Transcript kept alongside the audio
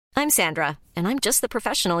I'm Sandra, and I'm just the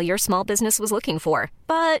professional your small business was looking for.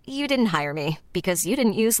 But you didn't hire me because you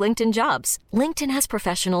didn't use LinkedIn Jobs. LinkedIn has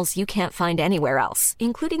professionals you can't find anywhere else,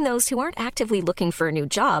 including those who aren't actively looking for a new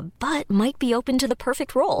job, but might be open to the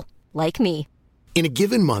perfect role, like me. In a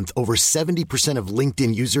given month, over 70% of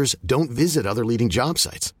LinkedIn users don't visit other leading job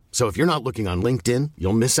sites. So if you're not looking on LinkedIn,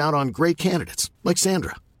 you'll miss out on great candidates like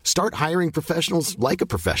Sandra. Start hiring professionals like a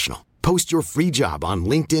professional. Post your free job on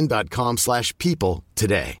linkedin.com/people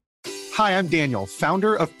today. Hi, I'm Daniel,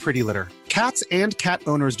 founder of Pretty Litter. Cats and cat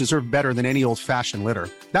owners deserve better than any old-fashioned litter.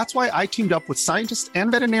 That's why I teamed up with scientists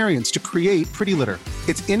and veterinarians to create Pretty Litter.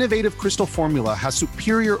 Its innovative crystal formula has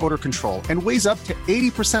superior odor control and weighs up to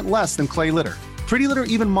 80% less than clay litter. Pretty Litter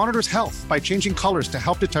even monitors health by changing colors to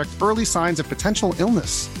help detect early signs of potential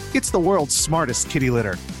illness. It's the world's smartest kitty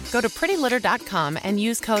litter. Go to prettylitter.com and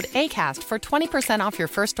use code ACAST for 20% off your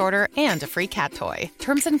first order and a free cat toy.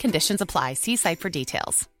 Terms and conditions apply. See site for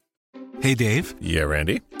details. Hey, Dave. Yeah,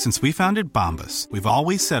 Randy. Since we founded Bombas, we've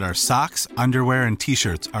always said our socks, underwear, and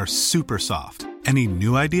T-shirts are super soft. Any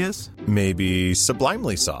new ideas? Maybe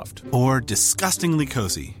sublimely soft. Or disgustingly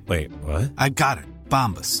cozy. Wait, what? I got it.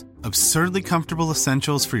 Bombas. Absurdly comfortable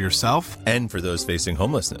essentials for yourself and for those facing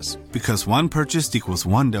homelessness. Because one purchased equals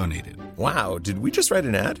one donated. Wow, did we just write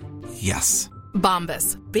an ad? Yes.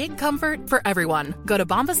 Bombas. Big comfort for everyone. Go to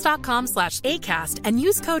bombas.com/ACAST and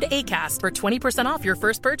use code ACAST for 20% off your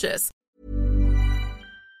first purchase.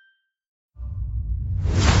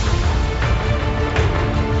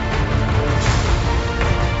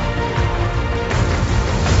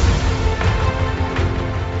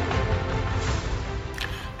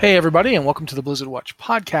 Hey everybody, and welcome to the Blizzard Watch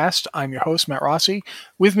podcast. I'm your host, Matt Rossi.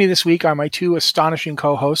 With me this week are my two astonishing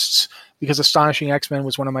co-hosts, because Astonishing X-Men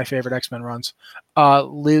was one of my favorite X-Men runs,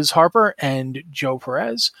 Liz Harper and Joe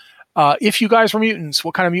Perez. If you guys were mutants,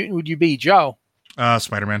 what kind of mutant would you be, Joe?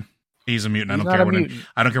 Spider-Man. He's a mutant. He's I don't care mutant.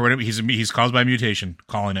 I don't care what he's caused by mutation.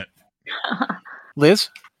 Calling it. Liz?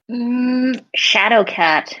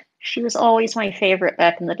 Shadowcat. She was always my favorite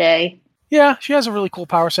back in the day. Yeah, she has a really cool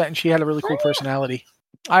power set, and she had a really cool personality.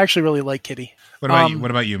 I actually really like Kitty. What about you?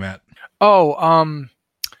 What about you, Matt?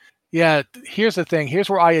 Yeah, here's the thing.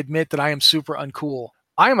 Here's where I admit that I am super uncool.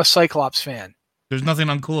 I am a Cyclops fan. There's nothing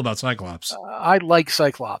uncool about Cyclops. I like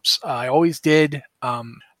Cyclops. I always did. I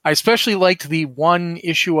especially liked the one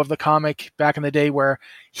issue of the comic back in the day where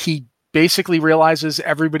he basically realizes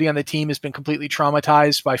everybody on the team has been completely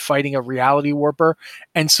traumatized by fighting a reality warper.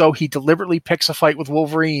 And so he deliberately picks a fight with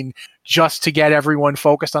Wolverine just to get everyone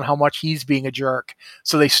focused on how much he's being a jerk.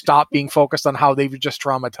 So they stop being focused on how they were just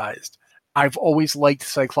traumatized. I've always liked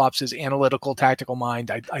Cyclops' analytical, tactical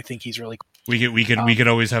mind. I think he's really cool. We could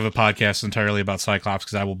always have a podcast entirely about Cyclops,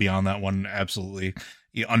 because I will be on that one. Absolutely.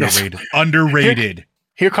 Underrated. Yes. Underrated.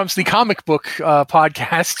 Here comes the comic book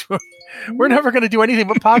podcast. We're never going to do anything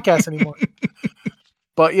but podcasts anymore.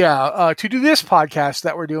 But yeah, to do this podcast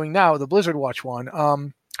that we're doing now, the Blizzard Watch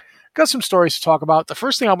one, got some stories to talk about. The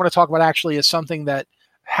first thing I want to talk about actually is something that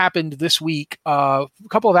happened this week. A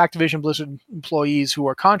couple of Activision Blizzard employees who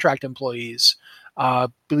are contract employees,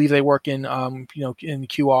 believe they work in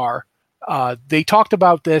QR. They talked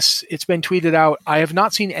about this. It's been tweeted out. I have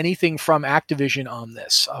not seen anything from Activision on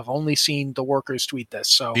this. I've only seen the workers tweet this.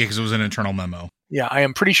 So because it was an internal memo. Yeah, I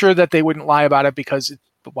am pretty sure that they wouldn't lie about it, because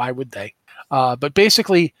why would they? But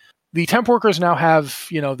basically, the temp workers now have,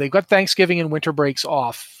 they've got Thanksgiving and winter breaks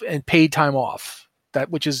off and paid time off,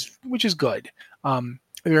 which is good.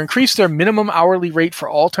 They increased their minimum hourly rate for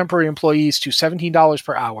all temporary employees to $17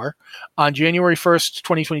 per hour. On January 1st,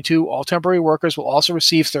 2022, all temporary workers will also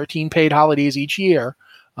receive 13 paid holidays each year.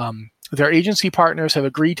 Their agency partners have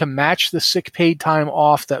agreed to match the sick paid time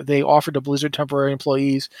off that they offer to Blizzard temporary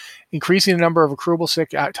employees, increasing the number of accruable sick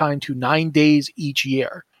time to 9 days each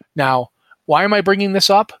year. Now, why am I bringing this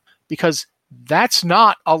up? Because that's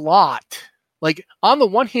not a lot. Like, on the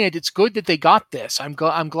one hand, it's good that they got this. I'm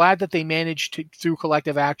glad that they managed to, through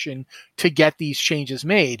collective action, to get these changes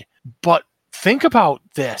made. But think about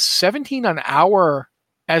this. 17 an hour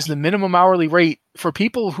as the minimum hourly rate for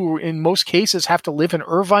people who, in most cases, have to live in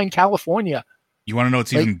Irvine, California. You want to know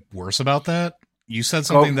what's even worse about that? You said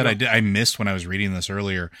something that I missed when I was reading this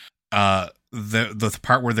earlier. The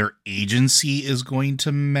part where their agency is going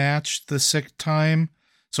to match the sick time.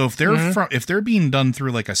 So if they're if they're being done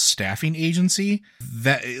through like a staffing agency,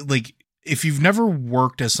 that like if you've never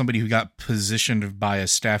worked as somebody who got positioned by a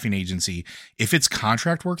staffing agency, if it's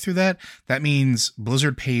contract work through that, that means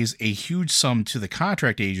Blizzard pays a huge sum to the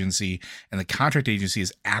contract agency, and the contract agency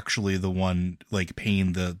is actually the one like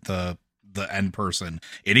paying the the end person,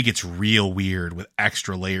 and it gets real weird with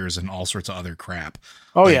extra layers and all sorts of other crap.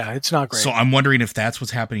 Oh yeah, it's not great. So I'm wondering if that's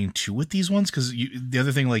what's happening too with these ones, because the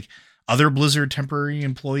other thing, like other Blizzard temporary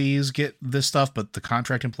employees get this stuff, but the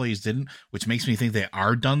contract employees didn't, which makes me think they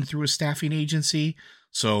are done through a staffing agency.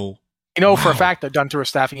 So for a fact they're done through a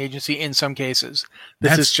staffing agency in some cases.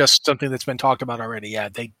 This is just something that's been talked about already. Yeah,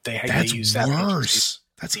 they use staffing agencies.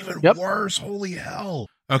 That's even worse. Holy hell.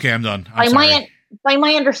 Okay, I'm done. By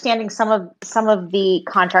my understanding, some of the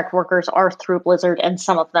contract workers are through Blizzard, and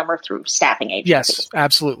some of them are through staffing agencies. Yes,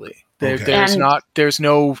 absolutely. There's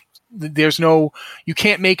no. You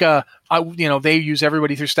can't make they use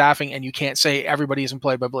everybody through staffing, and you can't say everybody is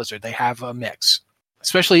employed by Blizzard. They have a mix,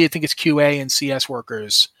 especially I think it's QA and CS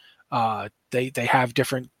workers. They have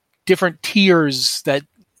different tiers that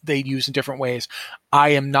they use in different ways. I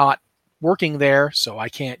am not working there, so I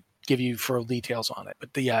can't give you full details on it.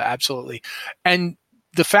 But absolutely. And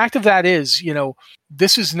the fact of that is,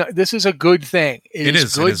 this is a good thing. It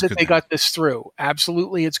is good that they got this through.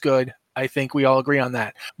 Absolutely, it's good. I think we all agree on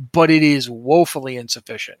that. But it is woefully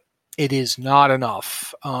insufficient. It is not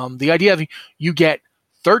enough. The idea of you get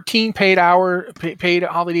 13 paid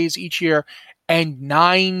holidays each year and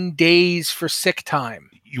 9 days for sick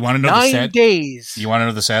time. You want to know 9 days? You want to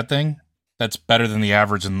know the sad thing? That's better than the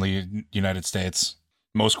average in the United States.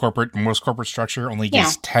 Most corporate structure only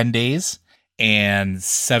gives 10 days and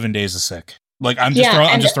 7 days of sick. Like I'm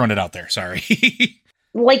just throwing it out there. Sorry.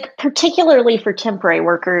 Like particularly for temporary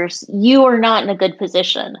workers, you are not in a good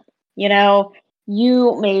position.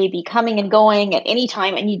 You may be coming and going at any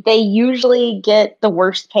time, and they usually get the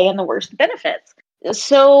worst pay and the worst benefits.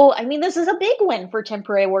 So, I mean, this is a big win for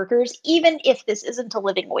temporary workers. Even if this isn't a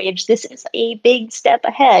living wage, this is a big step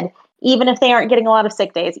ahead. Even if they aren't getting a lot of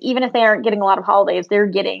sick days, even if they aren't getting a lot of holidays, they're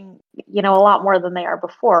getting, a lot more than they are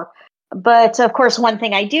before. But of course, one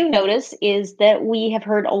thing I do notice is that we have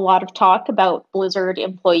heard a lot of talk about Blizzard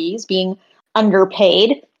employees being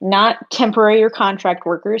underpaid, not temporary or contract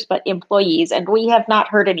workers, but employees. And we have not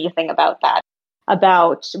heard anything about that,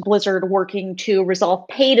 about Blizzard working to resolve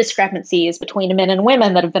pay discrepancies between men and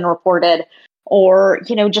women that have been reported, or,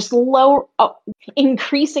 just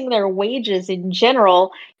increasing their wages in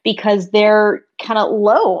general because they're kind of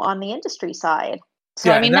low on the industry side. So,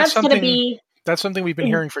 yeah, I mean, that's going to be... That's something we've been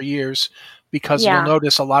hearing for years, because you'll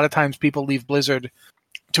notice a lot of times people leave Blizzard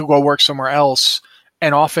to go work somewhere else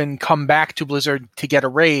and often come back to Blizzard to get a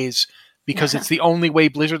raise, because it's the only way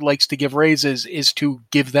Blizzard likes to give raises is to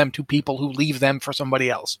give them to people who leave them for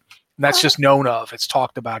somebody else. And that's just known of. It's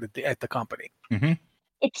talked about at the company. Mm-hmm.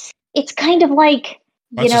 It's kind of like,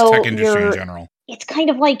 tech industry in general. It's kind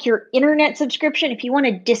of like your internet subscription. If you want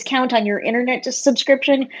a discount on your internet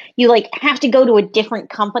subscription, you have to go to a different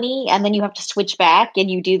company, and then you have to switch back,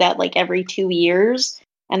 and you do that every 2 years.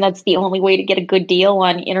 And that's the only way to get a good deal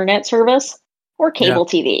on internet service or cable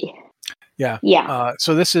TV. Yeah. Yeah.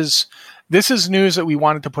 So this is news that we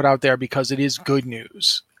wanted to put out there because it is good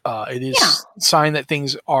news. It is a sign that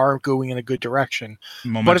things are going in a good direction.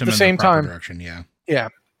 Momentum but at the same time, direction, yeah.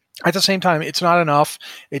 At the same time, it's not enough.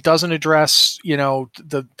 It doesn't address,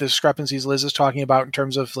 the discrepancies Liz is talking about in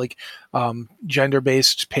terms of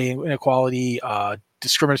gender-based pay inequality,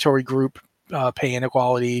 discriminatory group pay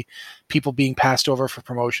inequality, people being passed over for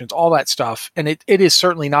promotions, all that stuff. And it is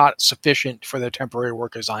certainly not sufficient for the temporary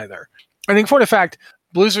workers either. I think for the fact,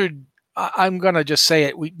 Blizzard, I'm going to just say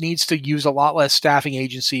it, needs to use a lot less staffing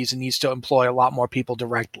agencies and needs to employ a lot more people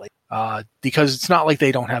directly, because it's not like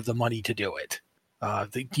they don't have the money to do it.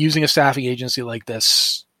 Using a staffing agency like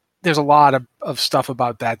this, there's a lot of stuff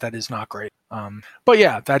about that is not great. But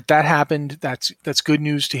yeah, that happened. That's good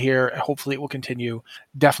news to hear. Hopefully it will continue.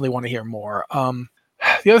 Definitely want to hear more.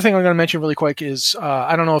 The other thing I'm going to mention really quick is,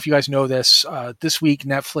 I don't know if you guys know this, this week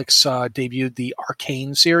Netflix debuted the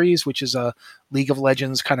Arcane series, which is a League of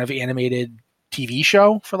Legends kind of animated TV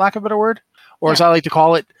show, for lack of a better word. Or as I like to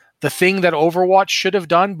call it, the thing that Overwatch should have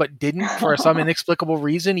done but didn't for some inexplicable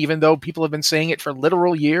reason, even though people have been saying it for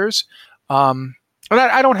literal years. But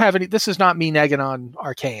I don't have any, this is not me negging on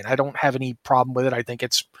Arcane. I don't have any problem with it. I think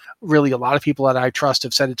it's really, a lot of people that I trust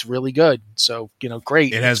have said it's really good. So,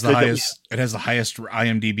 great. It has the highest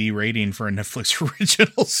IMDb rating for a Netflix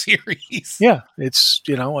original series. Yeah. It's,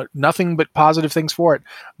 nothing but positive things for it.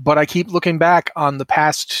 But I keep looking back on the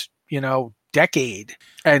past, decade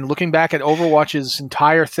and looking back at Overwatch's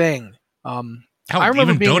entire thing. I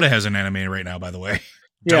remember even Dota has an anime right now, by the way.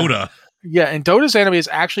 Yeah. Dota. Yeah, and Dota's anime is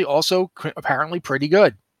actually also apparently pretty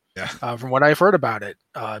good. Yeah. From what I've heard about it.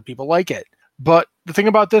 People like it. But the thing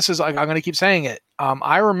about this is, I'm going to keep saying it.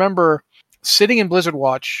 I remember sitting in BlizzCon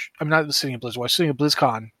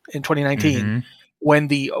in 2019, when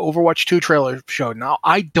the Overwatch 2 trailer showed. Now,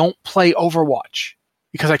 I don't play Overwatch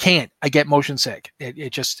because I can't. I get motion sick.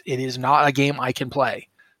 It is not a game I can play.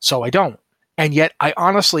 So I don't. And yet,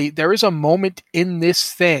 there is a moment in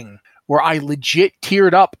this thing where I legit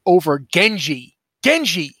teared up over Genji.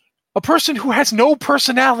 Genji, a person who has no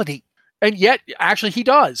personality. And yet, actually, he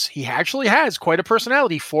does. He actually has quite a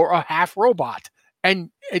personality for a half robot.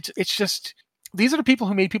 And it's just, these are the people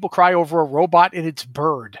who made people cry over a robot and its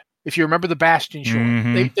bird. If you remember the Bastion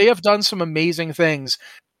short, they have done some amazing things.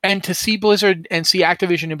 And to see Blizzard and see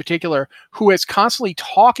Activision in particular, who is constantly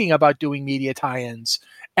talking about doing media tie-ins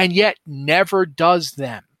and yet never does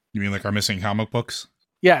them. You mean like our missing comic books?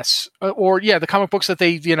 Yes. The comic books that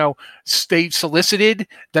they solicited,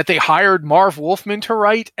 that they hired Marv Wolfman to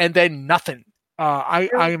write, and then nothing.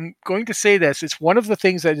 I'm going to say this. It's one of the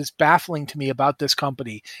things that is baffling to me about this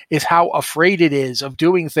company is how afraid it is of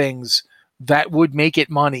doing things that would make it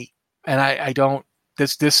money. And I don't,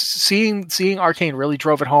 seeing Arcane really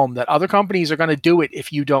drove it home that other companies are going to do it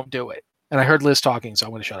if you don't do it. And I heard Liz talking, so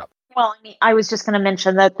I'm going to shut up. Well, I mean, I was just going to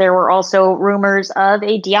mention that there were also rumors of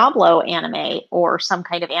a Diablo anime or some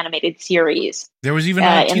kind of animated series. There was even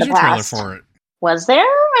a teaser trailer for it. Was there?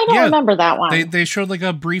 I don't remember that one. They showed like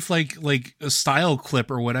a brief like a style clip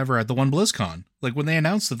or whatever at the one BlizzCon. Like when they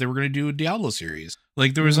announced that they were going to do a Diablo series.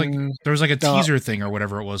 Like there was a teaser thing or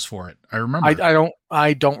whatever it was for it. I remember.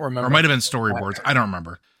 I don't remember. Or it might have been storyboards. I don't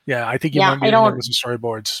remember. Yeah, I think there was some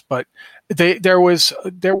storyboards, but there was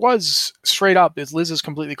straight up, as Liz is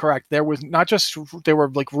completely correct. There was not just, there were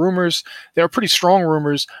like rumors, there were pretty strong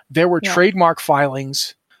rumors. There were trademark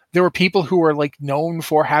filings. There were people who were like known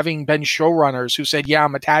for having been showrunners who said, yeah,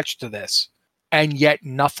 I'm attached to this, and yet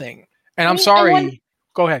nothing. And I'm sorry.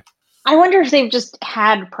 Go ahead. I wonder if they've just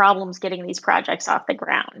had problems getting these projects off the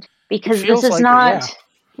ground, because this is not...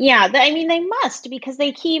 Yeah, I mean, they must, because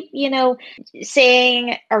they keep,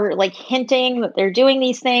 saying or like hinting that they're doing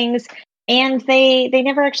these things, and they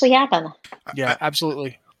never actually happen. Yeah,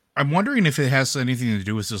 absolutely. I'm wondering if it has anything to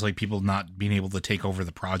do with just like people not being able to take over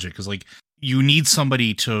the project, because like you need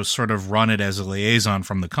somebody to sort of run it as a liaison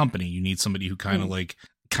from the company. You need somebody who kind of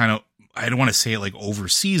I don't want to say it like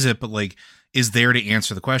oversees it, but like is there to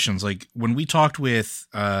answer the questions. Like when we talked with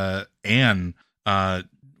Anne,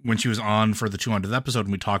 when she was on for the 200th episode,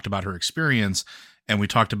 and we talked about her experience and we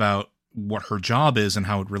talked about what her job is and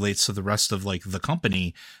how it relates to the rest of like the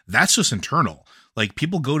company, that's just internal. Like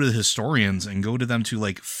people go to the historians and go to them to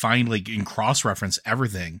like find like and cross-reference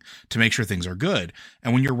everything to make sure things are good.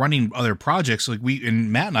 And when you're running other projects, like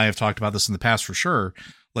Matt and I have talked about this in the past for sure.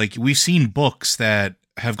 Like we've seen books that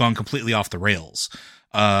have gone completely off the rails.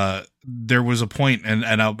 There was a point,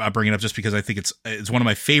 and I'll bring it up just because I think it's one of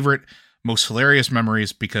my favorite, most hilarious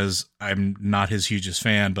memories, because I'm not his hugest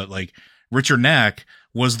fan, but like Richard Knack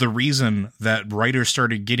was the reason that writers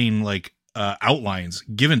started getting like outlines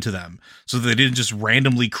given to them so that they didn't just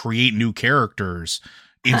randomly create new characters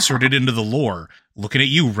inserted into the lore. Looking at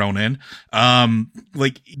you, Ronan.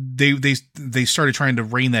 Like they started trying to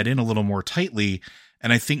rein that in a little more tightly.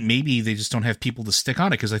 And I think maybe they just don't have people to stick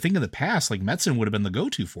on it. Cause I think in the past, like Metzen would have been the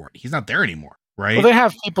go-to for it. He's not there anymore. Right.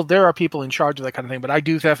 Well, there are people in charge of that kind of thing, but I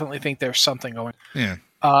do definitely think there's something going. Yeah.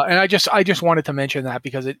 And I just wanted to mention that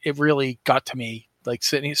because it really got to me, like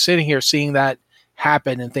sitting here, seeing that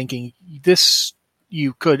happen and thinking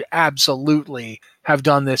you could absolutely have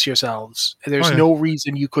done this yourselves. There's no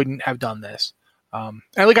reason you couldn't have done this. And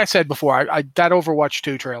like I said before, that Overwatch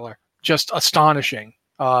 2 trailer, just astonishing.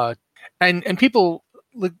 And people,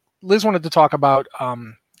 Liz wanted to talk about,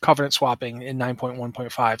 covenant swapping in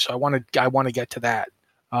 9.1.5. So I want to get to that.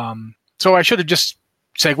 So I should have just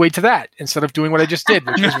segued to that instead of doing what I just did,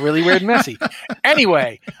 which was really weird and messy.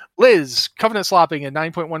 Anyway, Liz, covenant swapping in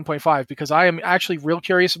 9.1.5, because I am actually real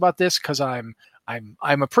curious about this, because I'm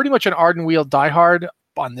a pretty much an Arden Wheel diehard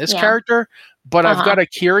on this character, but I've got a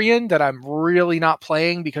Kyrian that I'm really not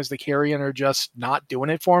playing because the Kyrian are just not doing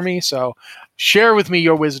it for me. So share with me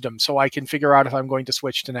your wisdom so I can figure out if I'm going to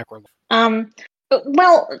switch to Necrolord.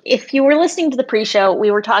 Well, if you were listening to the pre-show,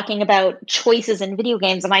 we were talking about choices in video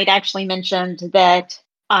games, and I'd actually mentioned that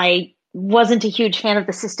I wasn't a huge fan of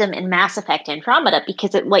the system in Mass Effect Andromeda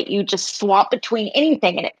because it let you just swap between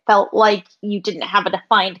anything, and it felt like you didn't have a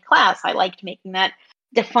defined class. I liked making that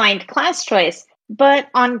defined class choice. But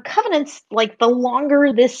on Covenants, like the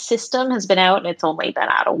longer this system has been out, and it's only been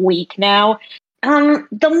out a week now,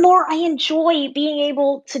 the more I enjoy being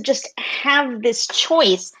able to just have this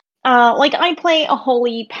choice. Like I play a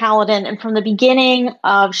Holy Paladin, and from the beginning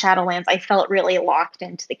of Shadowlands, I felt really locked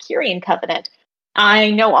into the Kyrian Covenant.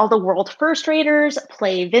 I know all the World First Raiders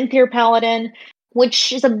play Vinthyr Paladin.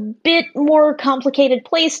 which is a bit more complicated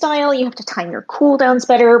play style. You have to time your cooldowns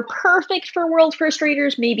better. Perfect for World First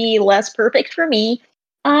Raiders, maybe less perfect for me.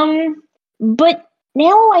 But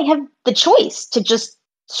now I have the choice to just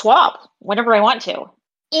swap whenever I want to,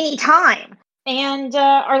 anytime. And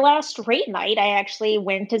our last raid night, I actually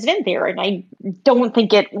went as Vinthier, and I don't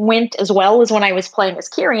think it went as well as when I was playing as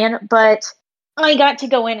Kyrian, but I got to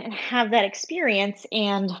go in and have that experience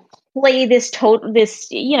and play this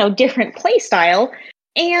different play style.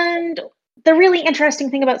 And the really interesting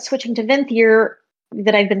thing about switching to Vinthier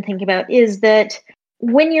that I've been thinking about is that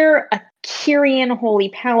when you're a Kyrian Holy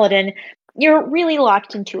Paladin, you're really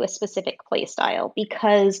locked into a specific playstyle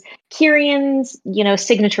because Kyrian's,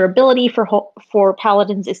 signature ability for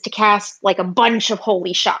paladins is to cast like a bunch of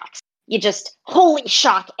holy shocks. You just holy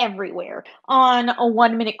shock everywhere on a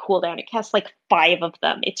 1 minute cooldown. It casts like 5 of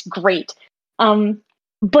them. It's great.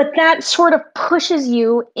 But that sort of pushes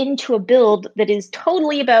you into a build that is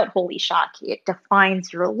totally about holy shock. It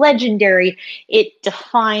defines your legendary. It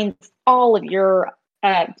defines all of your,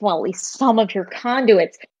 at least some of your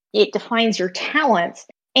conduits. It defines your talents.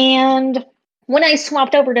 And when I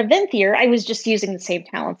swapped over to Vinthier, I was just using the same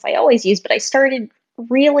talents I always use, but I started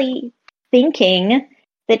really thinking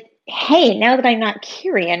that, hey, now that I'm not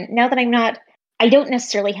Kyrian, I don't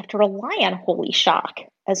necessarily have to rely on Holy Shock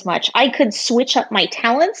as much. I could switch up my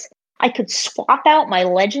talents, I could swap out my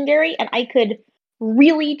legendary, and I could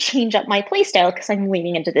really change up my playstyle because I'm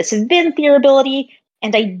leaning into this Vinthier ability,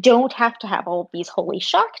 and I don't have to have all these Holy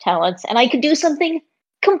Shock talents, and I could do something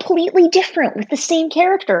completely different with the same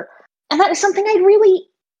character. And that was something I really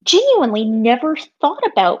genuinely never thought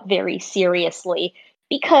about very seriously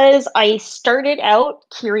because I started out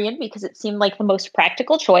Kyrian because it seemed like the most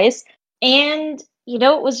practical choice. And,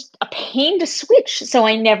 it was a pain to switch. So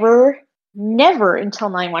I never until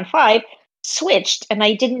 915 switched. And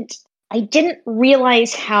I didn't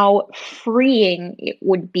realize how freeing it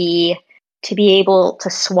would be to be able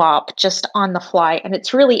to swap just on the fly. And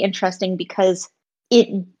it's really interesting because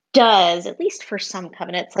it does, at least for some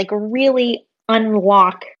covenants, like really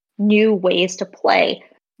unlock new ways to play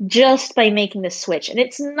just by making the switch. And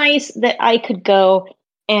it's nice that I could go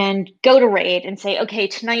to raid and say, okay,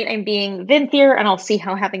 tonight I'm being Vinthier, and I'll see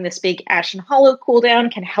how having this big Ashen Hollow cooldown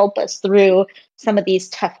can help us through some of these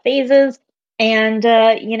tough phases. And,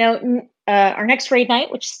 our next raid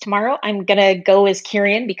night, which is tomorrow, I'm going to go as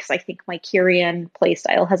Kyrian because I think my Kyrian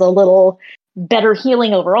playstyle has a little better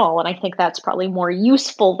healing overall, and I think that's probably more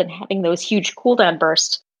useful than having those huge cooldown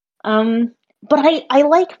bursts. But I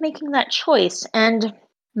like making that choice. And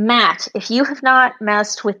Matt, if you have not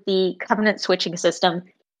messed with the Covenant switching system,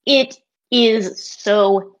 it is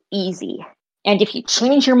so easy. And if you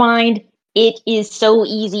change your mind, it is so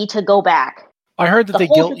easy to go back. I heard that they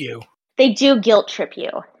guilt you. They do guilt trip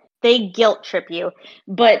you.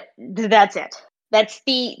 But that's it. That's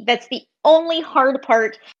the only hard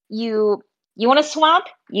part. You want to swap,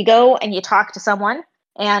 you go and you talk to someone,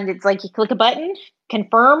 and it's like you click a button,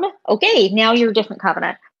 confirm, okay, now you're a different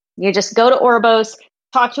covenant. You just go to Oribos,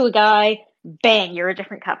 talk to a guy, bang, you're a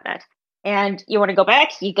different covenant. And you want to go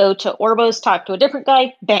back, you go to Oribos, talk to a different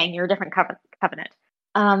guy, bang, you're a different covenant.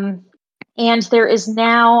 And there is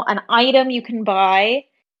now an item you can buy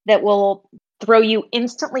that will throw you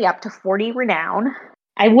instantly up to 40 renown.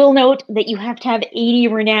 I will note that you have to have 80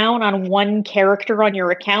 renown on one character on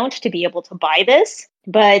your account to be able to buy this.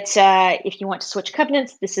 But if you want to switch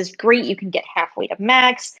covenants, this is great. You can get halfway to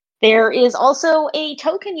max. There is also a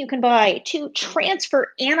token you can buy to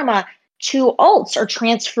transfer anima to alts or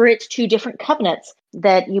transfer it to different covenants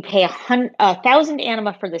that you pay 1,000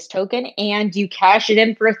 anima for this token, and you cash it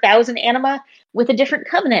in for 1,000 anima with a different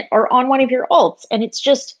covenant or on one of your alts. And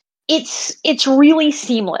it's really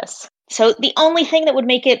seamless. So the only thing that would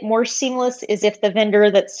make it more seamless is if the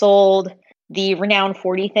vendor that sold the Renown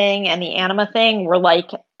 40 thing and the Anima thing were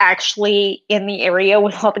like actually in the area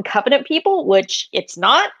with all the Covenant people, which it's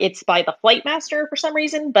not. It's by the Flight Master for some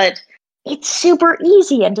reason, but it's super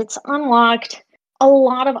easy and it's unlocked a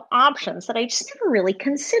lot of options that I just never really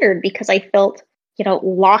considered because I felt,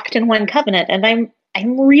 locked in one Covenant. And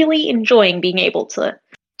I'm really enjoying being able to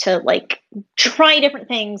like try different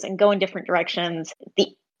things and go in different directions.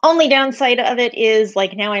 The only downside of it is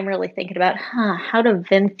like now I'm really thinking about how to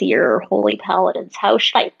Vinthier Holy Paladins. How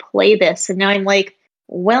should I play this? And now I'm like,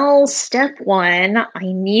 well, step 1, I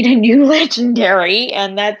need a new legendary,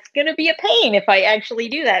 and that's gonna be a pain if I actually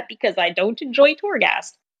do that because I don't enjoy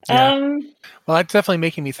Torghast. Yeah. Well, that's definitely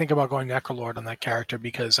making me think about going Necrolord on that character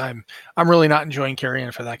because I'm really not enjoying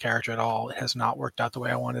Kyrian for that character at all. It has not worked out the way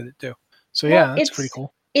I wanted it to. So yeah, that's pretty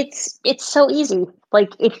cool. It's so easy. Like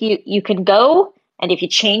if you can go And if you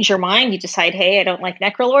change your mind, you decide, hey, I don't like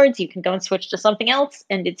Necrolords, you can go and switch to something else.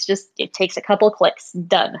 And it takes a couple of clicks.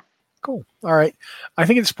 Done. Cool. All right. I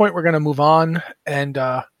think at this point we're going to move on and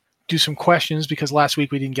do some questions because last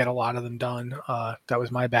week we didn't get a lot of them done. That was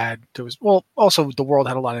my bad. Also the world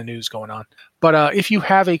had a lot of news going on. But if you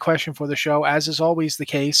have a question for the show, as is always the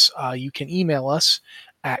case, you can email us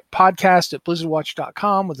at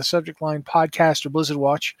podcast@blizzardwatch.com with the subject line podcast or Blizzard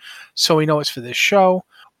Watch so we know it's for this show.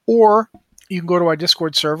 Or you can go to our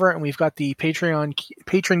Discord server and we've got the patron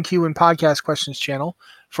Q and podcast questions channel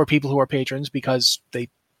for people who are patrons because they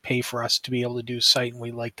pay for us to be able to do site, and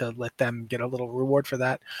we like to let them get a little reward for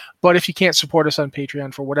that. But if you can't support us on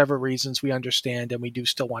Patreon for whatever reasons, we understand, and we do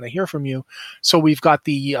still want to hear from you. So we've got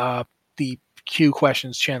the Q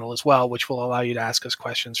questions channel as well, which will allow you to ask us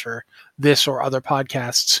questions for this or other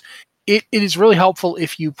podcasts. It is really helpful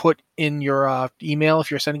if you put in your email, if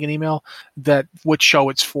you're sending an email, that which show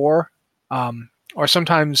it's for. Or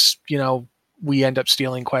sometimes, we end up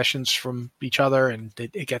stealing questions from each other and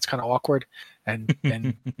it gets kind of awkward.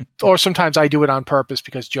 And or sometimes I do it on purpose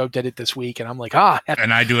because Joe did it this week and I'm like,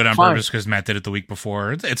 and I do it on purpose because Matt did it the week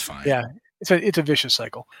before. It's fine. Yeah. It's a vicious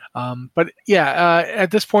cycle. But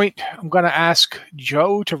at this point, I'm going to ask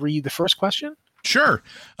Joe to read the first question. Sure.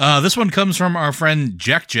 This one comes from our friend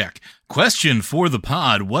Jack. Question for the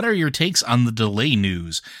pod. What are your takes on the delay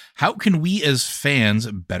news? How can we as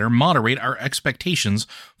fans better moderate our expectations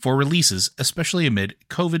for releases, especially amid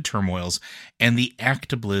COVID turmoils and the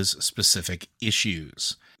ActiBliz specific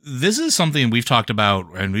issues? This is something we've talked about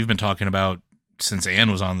and we've been talking about since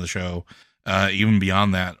Anne was on the show, even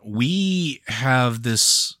beyond that. We have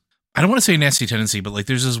this, I don't want to say nasty tendency, but like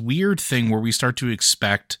there's this weird thing where we start to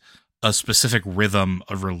expect a specific rhythm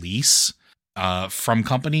of release from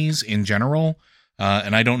companies in general.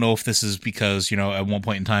 And I don't know if this is because, at one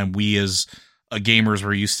point in time, we as gamers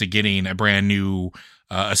were used to getting a brand new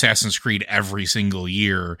Assassin's Creed every single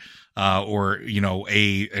year, or,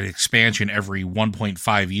 an expansion every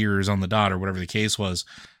 1.5 years on the dot or whatever the case was,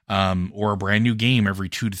 or a brand new game every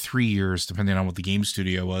 2 to 3 years, depending on what the game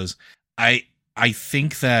studio was. I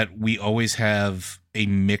think that we always have a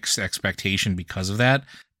mixed expectation because of that.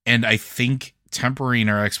 And I think tempering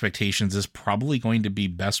our expectations is probably going to be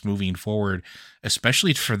best moving forward,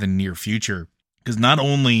 especially for the near future. Because not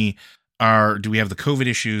only do we have the COVID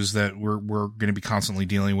issues that we're going to be constantly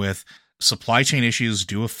dealing with, supply chain issues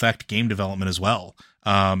do affect game development as well.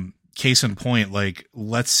 Case in point, like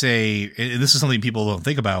let's say, this is something people don't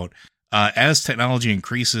think about, as technology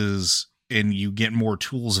increases and you get more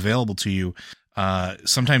tools available to you,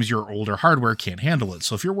 sometimes your older hardware can't handle it.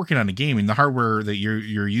 So if you're working on a game and the hardware that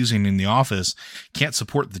you're using in the office can't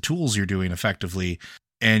support the tools you're doing effectively,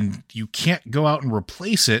 and you can't go out and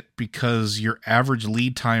replace it because your average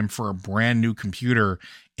lead time for a brand new computer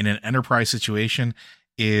in an enterprise situation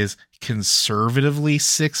is conservatively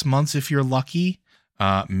 6 months if you're lucky,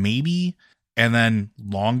 maybe, and then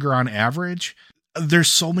longer on average. There's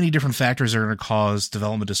so many different factors that are going to cause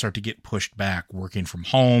development to start to get pushed back. Working from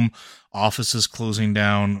home, offices closing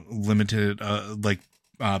down, limited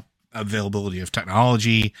availability of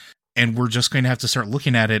technology, and we're just going to have to start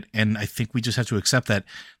looking at it. And I think we just have to accept that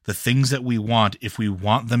the things that we want, if we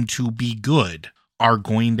want them to be good, are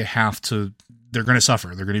going to they're going to suffer.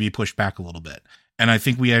 They're going to be pushed back a little bit. And I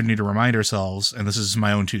think we need to remind ourselves, and this is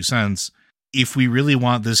my own 2 cents, if we really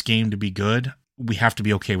want this game to be good, we have to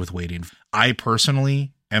be okay with waiting. I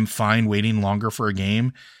personally am fine waiting longer for a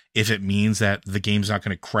game if it means that the game's not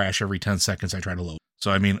going to crash every 10 seconds I try to load.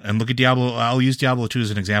 So, and look at Diablo. I'll use Diablo 2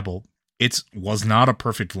 as an example. It was not a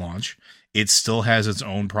perfect launch. It still has its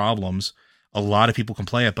own problems. A lot of people can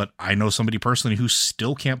play it, but I know somebody personally who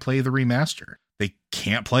still can't play the remaster. They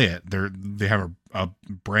can't play it. They have a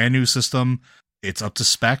brand new system. It's up to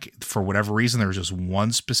spec. For whatever reason, there's just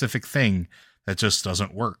one specific thing that just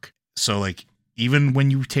doesn't work. So, even when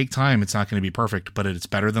you take time, it's not going to be perfect, but it's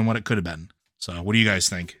better than what it could have been. So what do you guys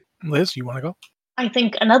think? Liz, you want to go? I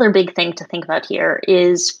think another big thing to think about here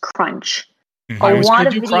is crunch. Mm-hmm. I was going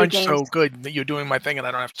to do crunch so good that you're doing my thing and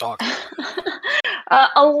I don't have to talk.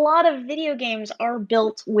 A lot of video games are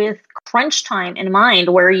built with crunch time in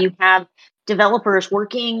mind, where you have developers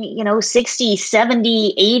working, 60,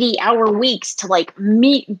 70, 80-hour weeks to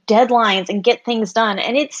meet deadlines and get things done.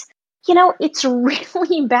 And it's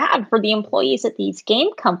really bad for the employees at these game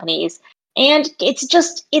companies. And it's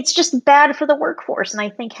just bad for the workforce. And I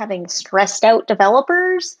think having stressed out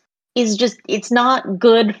developers it's not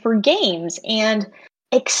good for games. And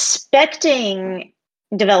expecting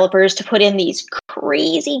developers to put in these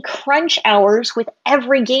crazy crunch hours with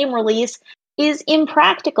every game release is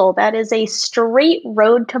impractical. That is a straight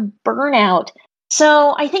road to burnout.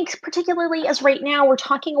 So I think particularly as right now, we're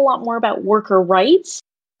talking a lot more about worker rights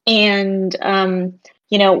and,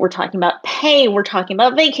 we're talking about pay, we're talking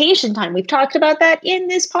about vacation time. We've talked about that in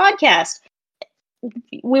this podcast.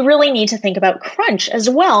 We really need to think about crunch as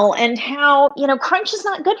well and how, crunch is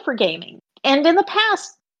not good for gaming. And in the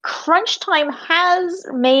past, crunch time has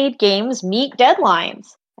made games meet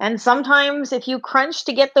deadlines. And sometimes if you crunch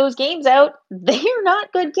to get those games out, they're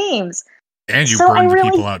not good games. And you burn the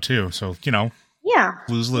people out too. So, yeah,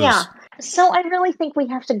 lose-lose. Yeah. So I really think we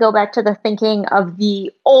have to go back to the thinking of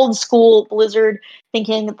the old school Blizzard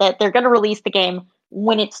thinking that they're going to release the game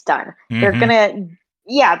when it's done. Mm-hmm.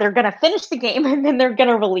 They're going to finish the game and then they're going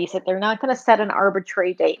to release it. They're not going to set an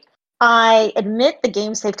arbitrary date. I admit the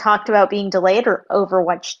games they've talked about being delayed are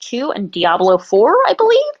Overwatch 2 and Diablo 4, I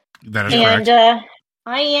believe. That is correct. And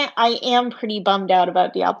I am pretty bummed out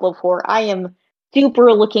about Diablo 4. I am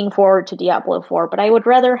super looking forward to Diablo 4, but I would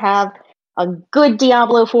rather have a good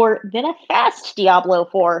Diablo 4 than a fast Diablo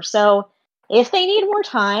 4. So if they need more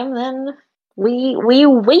time, then we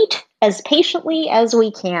wait as patiently as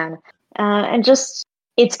we can. And just,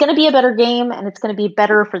 it's going to be a better game, and it's going to be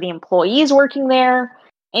better for the employees working there.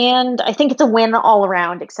 And I think it's a win all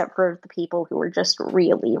around, except for the people who are just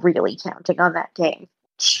really, really counting on that game.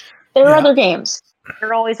 There are other games. There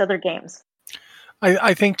are always other games.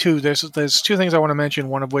 I think, too, there's two things I want to mention,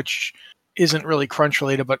 one of which isn't really crunch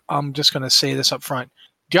related, but I'm just going to say this up front.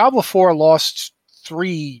 Diablo 4 lost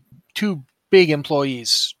two big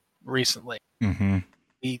employees recently. Mm-hmm.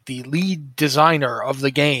 The lead designer of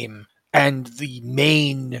the game and the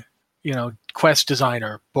main, quest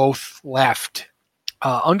designer both left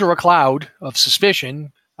under a cloud of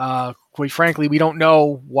suspicion. Quite frankly, we don't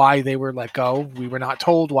know why they were let go. We were not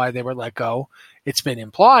told why they were let go. It's been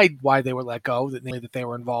implied why they were let go, that they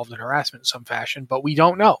were involved in harassment in some fashion, but we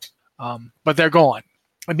don't know. But they're gone.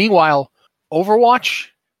 And meanwhile, Overwatch,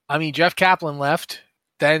 Jeff Kaplan left.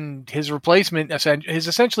 Then his replacement,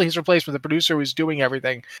 essentially his replacement, the producer who was doing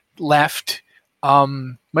everything, left.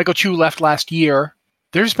 Michael Chu left last year.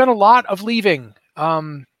 There's been a lot of leaving.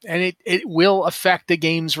 And it will affect the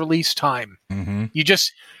game's release time. Mm-hmm.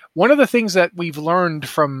 One of the things that we've learned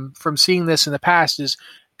from seeing this in the past is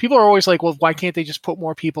people are always like, well, why can't they just put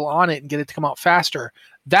more people on it and get it to come out faster?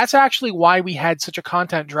 That's actually why we had such a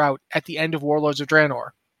content drought at the end of Warlords of Draenor,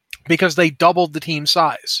 because they doubled the team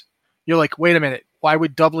size. You're like, wait a minute, why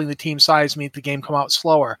would doubling the team size make the game come out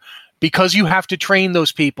slower? Because you have to train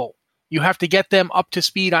those people. You have to get them up to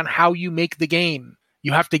speed on how you make the game.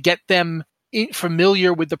 You have to get them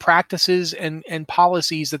familiar with the practices and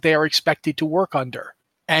policies that they are expected to work under.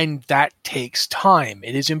 And that takes time.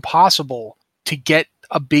 It is impossible to get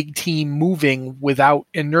a big team moving without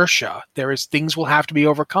inertia. Things will have to be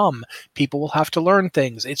overcome. People will have to learn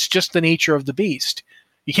things. It's just the nature of the beast.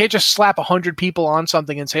 You can't just slap 100 people on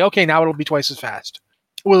something and say, okay, now it'll be twice as fast.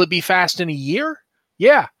 Will it be fast in a year?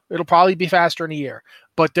 Yeah, it'll probably be faster in a year.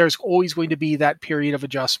 But there's always going to be that period of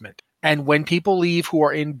adjustment. And when people leave who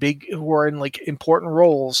are in like important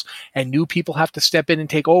roles and new people have to step in and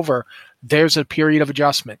take over, there's a period of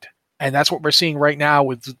adjustment. And that's what we're seeing right now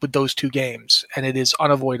with those two games. And it is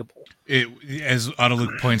unavoidable. As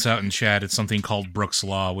Autoluke points out in chat, it's something called Brooks'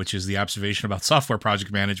 Law, which is the observation about software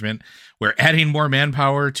project management, where adding more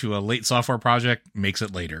manpower to a late software project makes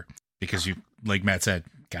it later. Because you, like Matt said,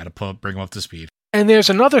 got to bring them up to speed. And there's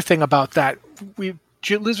another thing about that.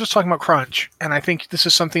 Liz was talking about crunch, and I think this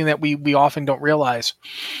is something that we often don't realize.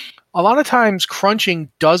 A lot of times, crunching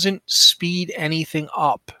doesn't speed anything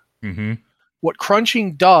up. Mm-hmm. What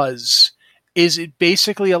crunching does is it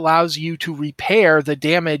basically allows you to repair the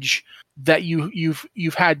damage that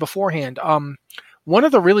you've had beforehand. One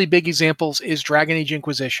of the really big examples is Dragon Age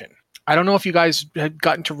Inquisition. I don't know if you guys had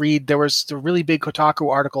gotten to read. There was the really big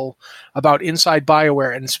Kotaku article about Inside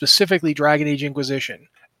BioWare and specifically Dragon Age Inquisition.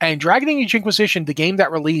 And Dragon Age Inquisition, the game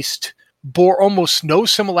that released, bore almost no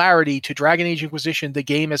similarity to Dragon Age Inquisition, the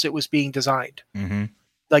game as it was being designed. Mm-hmm.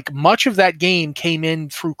 Like, much of that game came in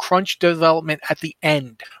through crunch development at the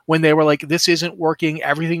end, when they were like, this isn't working,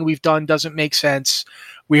 everything we've done doesn't make sense,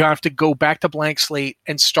 we have to go back to blank slate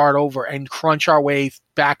and start over and crunch our way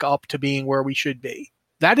back up to being where we should be.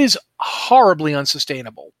 That is horribly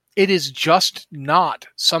unsustainable. It is just not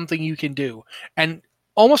something you can do. And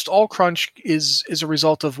almost all crunch is a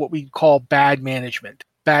result of what we call bad management,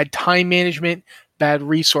 bad time management, bad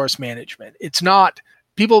resource management. It's not...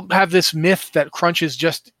 People have this myth that crunch is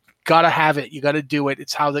just gotta have it. You gotta do it.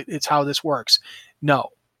 It's how this works. No,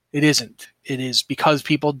 it isn't. It is because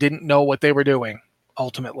people didn't know what they were doing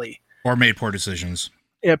ultimately, or made poor decisions.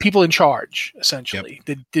 Yeah, people in charge essentially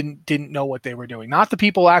that didn't know what they were doing. Not the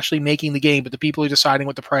people actually making the game, but the people who are deciding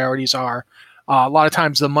what the priorities are. A lot of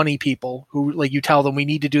times the money people who like you tell them we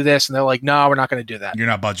need to do this and they're like, no, we're not going to do that. You're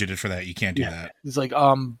not budgeted for that. You can't do that. It's like,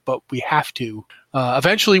 but we have to.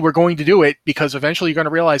 Eventually we're going to do it because eventually you're going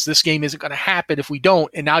to realize this game isn't going to happen if we don't.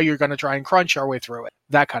 And now you're going to try and crunch our way through it.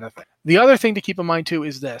 That kind of thing. The other thing to keep in mind too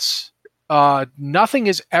is this. Nothing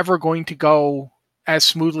is ever going to go as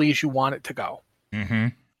smoothly as you want it to go. Mm-hmm.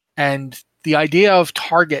 And the idea of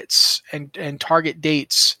targets and target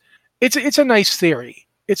dates, it's a nice theory.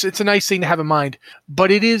 It's a nice thing to have in mind, but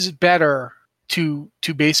it is better to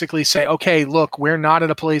basically say, okay, look, we're not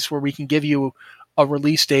at a place where we can give you a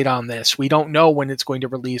release date on this. We don't know when it's going to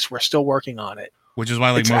release. We're still working on it. Which is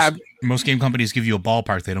why, like most game companies give you a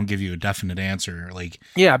ballpark. They don't give you a definite answer. Like,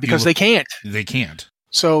 yeah, because they can't. They can't.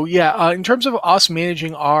 So yeah, in terms of us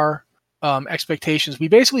managing our expectations, we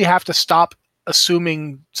basically have to stop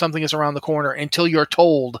assuming something is around the corner until you're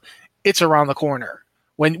told it's around the corner.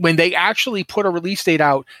 When they actually put a release date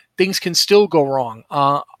out, things can still go wrong.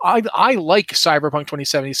 I like Cyberpunk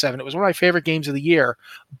 2077. It was one of my favorite games of the year.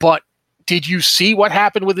 But did you see what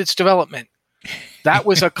happened with its development? That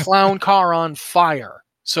was a clown car on fire.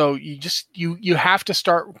 So you have to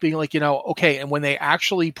start being like, okay. And when they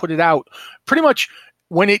actually put it out, pretty much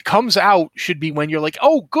when it comes out should be when you're like,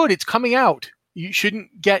 oh, good, it's coming out. You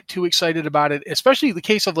shouldn't get too excited about it, especially the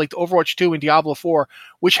case of like the Overwatch 2 and Diablo 4,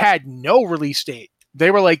 which had no release date. They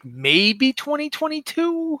were like, maybe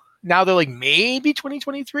 2022. Now they're like, maybe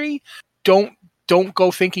 2023. Don't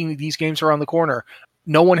go thinking these games are around the corner.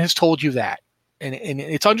 No one has told you that. And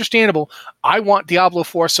it's understandable. I want Diablo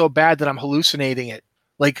 4 so bad that I'm hallucinating it.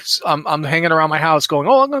 Like I'm hanging around my house going,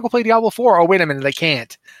 oh, I'm going to go play Diablo 4. Oh, wait a minute, I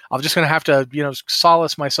can't. I'm just going to have to,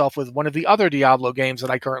 solace myself with one of the other Diablo games that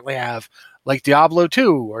I currently have, like Diablo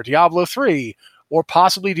 2 or Diablo 3 or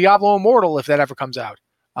possibly Diablo Immortal if that ever comes out.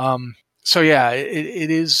 So yeah,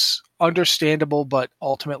 it is understandable, but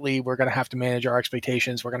ultimately we're going to have to manage our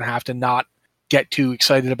expectations. We're going to have to not get too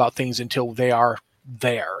excited about things until they are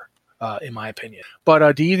there, in my opinion.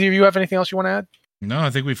 But do either of you have anything else you want to add? No,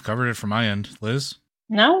 I think we've covered it from my end. Liz?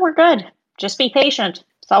 No, we're good. Just be patient.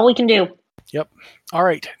 That's all we can do. Yep. All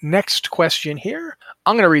right. Next question here.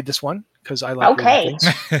 I'm going to read this one because I like reading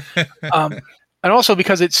things. And also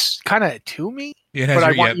because it's kind of to me.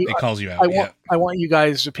 It calls you out. I want you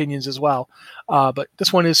guys' opinions as well. But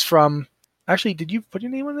this one is from... Actually, did you put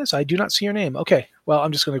your name on this? I do not see your name. Okay. Well,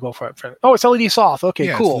 I'm just going to go for it. Oh, it's LED Soth. Okay,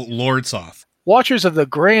 cool. It's Lord Soth. Watchers of the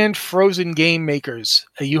grand frozen game makers,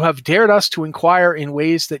 you have dared us to inquire in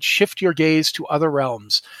ways that shift your gaze to other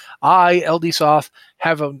realms. I, LD Soth,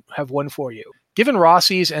 have one for you. Given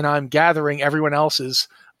Rossi's, and I'm gathering everyone else's,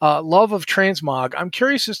 love of transmog, I'm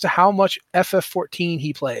curious as to how much FF14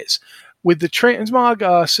 he plays. With the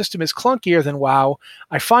transmog system is clunkier than WoW,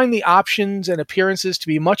 I find the options and appearances to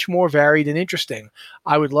be much more varied and interesting.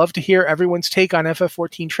 I would love to hear everyone's take on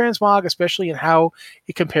FF14 transmog, especially in how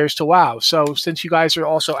it compares to WoW. So since you guys are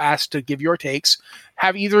also asked to give your takes,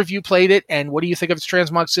 have either of you played it, and what do you think of its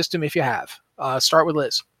transmog system if you have? Start with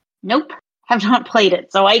Liz. Nope, have not played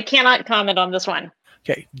it, so I cannot comment on this one.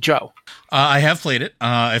 Okay, Joe. I have played it.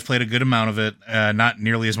 I've played a good amount of it, not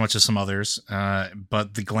nearly as much as some others.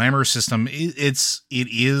 But the glamour system, it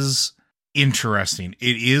is interesting.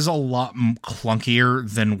 It is a lot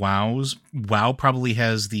clunkier than WoW's. WoW probably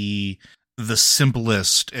has the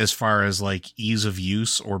simplest as far as like ease of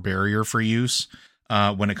use or barrier for use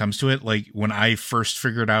when it comes to it. Like when I first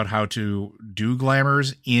figured out how to do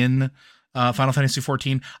glamours in Final Fantasy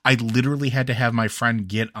XIV, I literally had to have my friend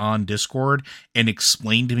get on Discord and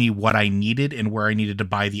explain to me what I needed and where I needed to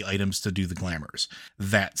buy the items to do the glamours.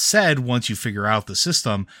 That said, once you figure out the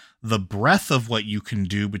system, the breadth of what you can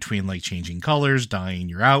do between like changing colors, dyeing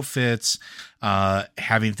your outfits,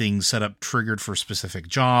 having things set up triggered for specific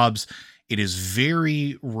jobs, it is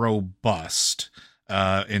very robust.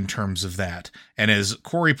 In terms of that. And as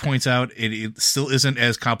Corey points out, it still isn't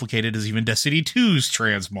as complicated as even Destiny 2's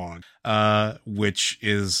transmog, which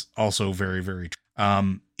is also very, very,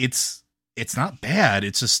 it's not bad.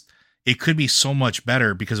 It's just, it could be so much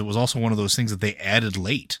better because it was also one of those things that they added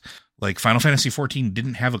late. Like Final Fantasy XIV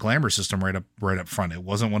didn't have a glamour system right up front. It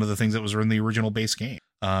wasn't one of the things that was in the original base game.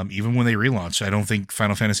 Even when they relaunched, I don't think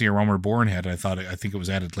Final Fantasy or Realm Reborn had it. I think it was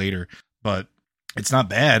added later, but it's not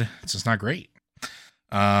bad. It's just not great.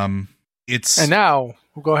 And now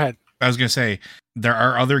go ahead. I was going to say there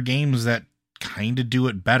are other games that kind of do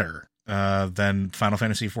it better than Final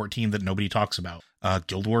Fantasy XIV that nobody talks about.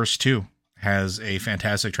 Guild Wars 2 has a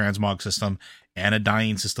fantastic transmog system and a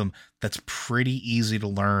dyeing system that's pretty easy to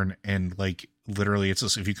learn. And like literally, it's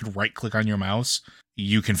just, if you could right click on your mouse,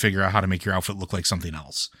 you can figure out how to make your outfit look like something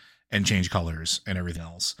else and change colors and everything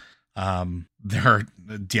else.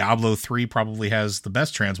 Diablo 3 probably has the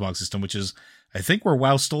best transmog system, which is, I think, where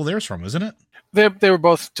WoW stole theirs from, isn't it? They were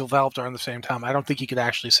both developed around the same time. I don't think you could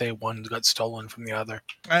actually say one got stolen from the other.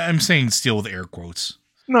 I'm saying steal with air quotes.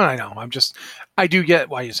 No, I know. I do get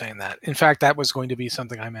why you're saying that. In fact, that was going to be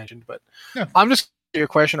something I mentioned, but yeah. I'm just your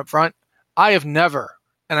question up front. I have never,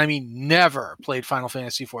 and I mean never, played Final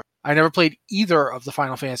Fantasy IV. I never played either of the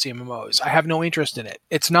Final Fantasy MMOs. I have no interest in it.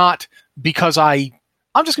 It's not because I'm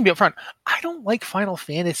just going to be upfront. I don't like Final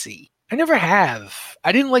Fantasy. I never have.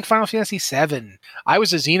 I didn't like Final Fantasy VII. I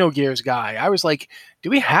was a Xenogears guy. I was like, do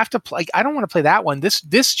we have to play? I don't want to play that one. This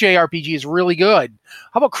JRPG is really good.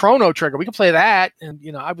 How about Chrono Trigger? We can play that. And,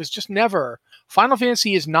 I was just never. Final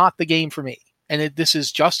Fantasy is not the game for me. And this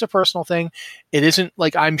is just a personal thing. It isn't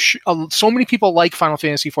like so many people like Final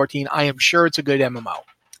Fantasy XIV. I am sure it's a good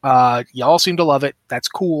MMO. Y'all seem to love it. That's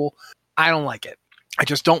cool. I don't like it. I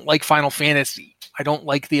just don't like Final Fantasy. I don't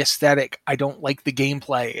like the aesthetic. I don't like the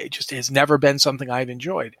gameplay. It just has never been something I've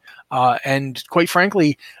enjoyed. And quite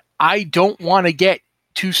frankly, I don't want to get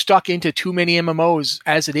too stuck into too many MMOs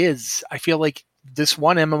as it is. I feel like this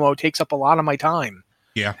one MMO takes up a lot of my time.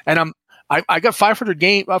 Yeah. And I got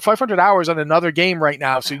 500 hours on another game right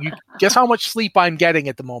now. So you guess how much sleep I'm getting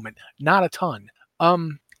at the moment? Not a ton.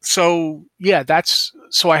 So yeah,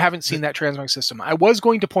 so I haven't seen that transmog system. I was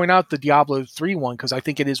going to point out the Diablo 3 one because I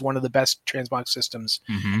think it is one of the best transmog systems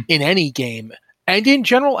in any game. And in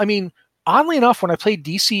general, I mean, oddly enough, when I played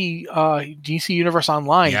DC Universe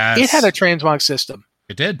Online, It had a transmog system.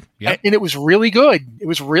 It did. Yeah. And it was really good. It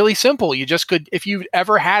was really simple. You just could, if you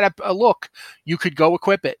ever had a look, you could go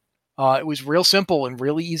equip it. It was real simple and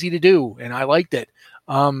really easy to do. And I liked it.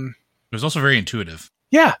 It was also very intuitive.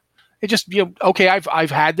 Yeah. It just, okay, I've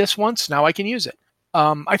had this once, now I can use it.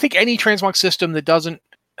 I think any transmog system that doesn't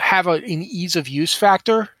have an ease of use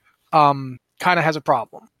factor kind of has a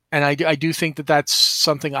problem. And I do think that that's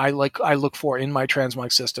something I look for in my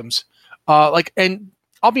transmog systems. And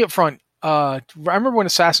I'll be upfront. I remember when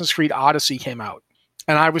Assassin's Creed Odyssey came out,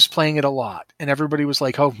 and I was playing it a lot, and everybody was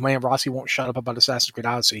like, "Oh man, Rossi won't shut up about Assassin's Creed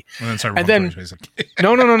Odyssey." And then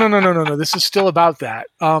no, this is still about that.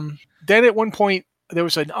 Then at one point, there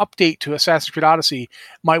was an update to Assassin's Creed Odyssey.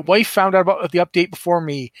 My wife found out about the update before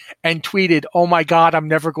me and tweeted, "Oh my God, I'm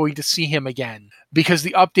never going to see him again," because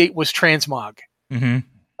the update was transmog. Mm-hmm.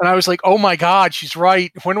 And I was like, "Oh my God, she's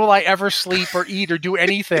right. When will I ever sleep or eat or do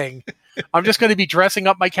anything? I'm just going to be dressing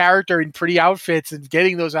up my character in pretty outfits and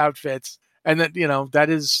getting those outfits." And that, that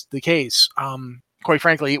is the case. Quite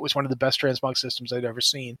frankly, it was one of the best transmog systems I'd ever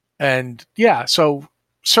seen. And yeah, so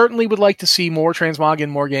certainly would like to see more transmog in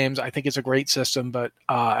more games. I think it's a great system, but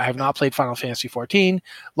I have not played Final Fantasy XIV.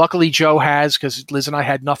 Luckily, Joe has, because Liz and I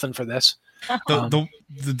had nothing for this.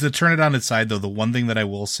 To turn it on its side, though, the one thing that I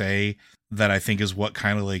will say that I think is what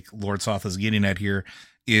kind of like Lord Soth is getting at here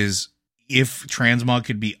is if transmog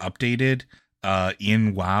could be updated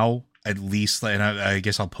in WoW, at least, and I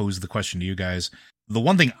guess I'll pose the question to you guys. The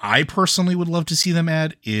one thing I personally would love to see them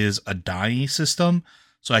add is a dye system,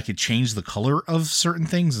 so I could change the color of certain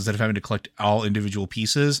things instead of having to collect all individual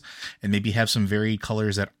pieces, and maybe have some varied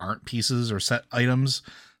colors that aren't pieces or set items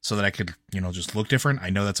so that I could, just look different. I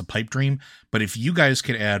know that's a pipe dream, but if you guys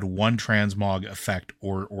could add one transmog effect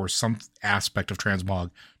or some aspect of transmog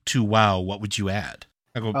to WoW, what would you add?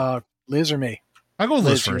 Liz or me? I'll go with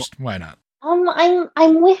Liz first. Why not?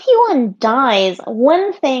 I'm with you on dyes.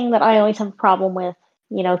 One thing that I always have a problem with,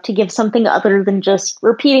 to give something other than just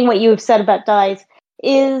repeating what you have said about dyes,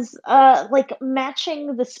 is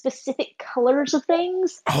matching the specific colors of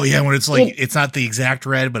things. Oh yeah, when it's it's not the exact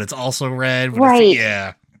red, but it's also red. Right.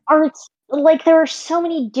 Yeah. Or it's there are so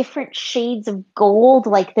many different shades of gold.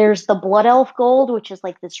 Like there's the Blood Elf gold, which is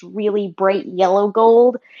like this really bright yellow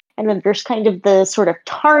gold. And then there's kind of the sort of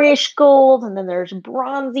tarish gold, and then there's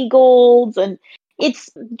bronzy golds, and it's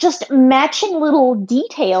just matching little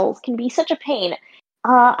details can be such a pain.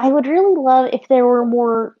 I would really love if there were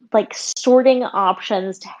more sorting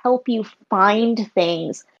options to help you find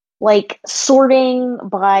things, like sorting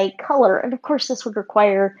by color. And of course, this would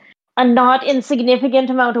require a not insignificant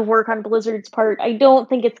amount of work on Blizzard's part. I don't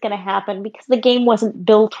think it's going to happen because the game wasn't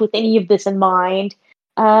built with any of this in mind.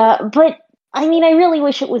 But I mean, I really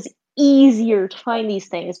wish it was easier to find these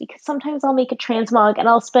things, because sometimes I'll make a transmog and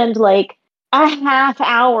I'll spend a half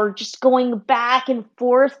hour just going back and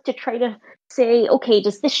forth to try to say, okay,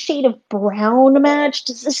 does this shade of brown match?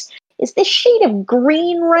 Is this shade of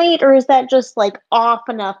green right? Or is that just off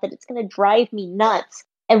enough that it's going to drive me nuts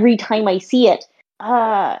every time I see it?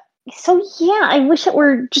 So yeah, I wish it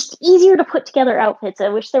were just easier to put together outfits. I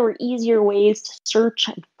wish there were easier ways to search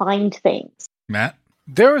and find things. Matt?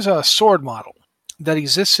 There is a sword model that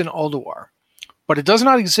exists in Ulduar, but it does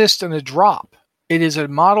not exist in a drop. It is a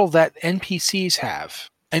model that NPCs have,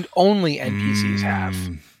 and only NPCs have.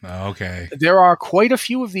 Okay. There are quite a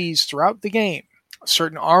few of these throughout the game.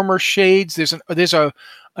 Certain armor shades. There's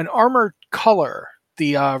an armor color.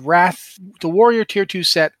 The Wrath, the Warrior Tier 2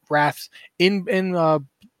 set Wrath in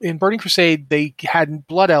Burning Crusade, they had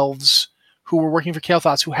Blood Elves who were working for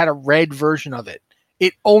Kael'thas who had a red version of it.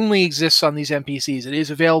 It only exists on these NPCs. It is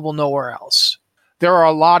available nowhere else. There are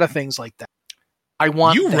a lot of things like that. I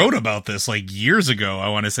want. You them. wrote about this like years ago. I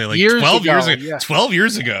want to say like 12 years years ago. Yeah. 12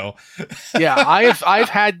 years ago. Yeah, I've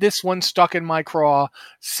had this one stuck in my craw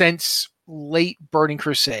since late Burning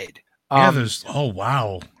Crusade. Oh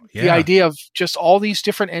wow. Yeah. The idea of just all these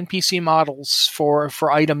different NPC models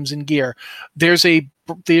for items and gear. There's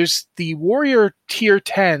the Warrior Tier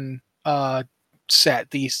 10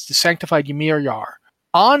 set, the Sanctified Ymir Yar.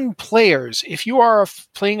 On players, if you are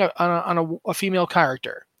playing on a female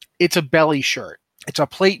character, it's a belly shirt. It's a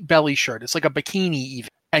plate belly shirt. It's like a bikini even.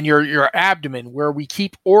 And your abdomen, where we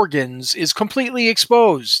keep organs, is completely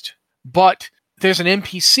exposed. But there's an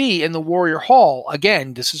NPC in the Warrior Hall.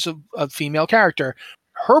 Again, this is a female character.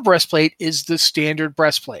 Her breastplate is the standard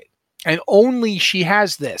breastplate. And only she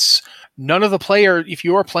has this. None of the player, if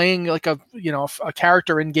you are playing like a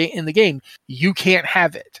character in the game, you can't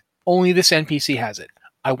have it. Only this NPC has it.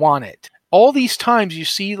 I want it. All these times you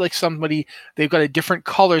see like somebody, they've got a different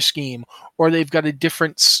color scheme, or they've got a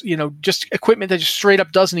different, just equipment that just straight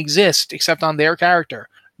up doesn't exist except on their character.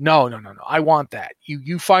 No. I want that.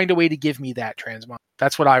 You find a way to give me that, Transmog.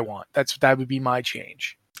 That's what I want. That would be my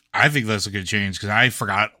change. I think that's a good change because I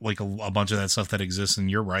forgot like a bunch of that stuff that exists,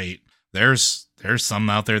 and you're right. There's some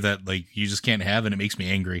out there that like you just can't have, and it makes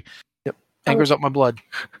me angry. Yep, angers up my blood.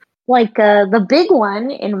 Like the big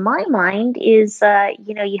one in my mind is,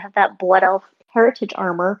 you have that Blood Elf heritage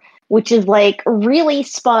armor, which is like really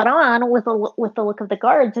spot on with the look of the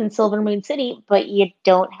guards in Silver Moon City, but you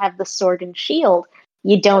don't have the sword and shield.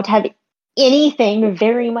 You don't have anything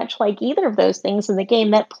very much like either of those things in the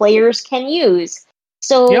game that players can use.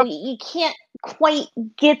 So you can't quite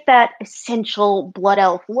get that essential Blood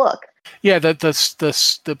Elf look. Yeah,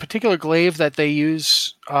 the particular glaive that they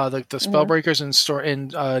use, the Spellbreakers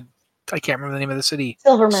in I can't remember the name of the city.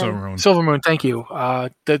 Silver Moon. Thank you.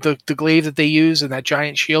 The glaive that they use and that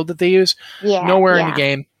giant shield that they use. Nowhere in the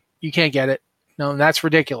game. You can't get it. No, that's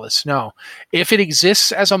ridiculous. No. If it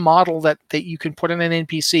exists as a model that you can put in an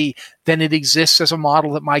NPC, then it exists as a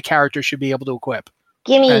model that my character should be able to equip.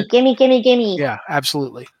 Gimme. Yeah,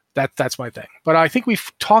 absolutely. That's my thing. But I think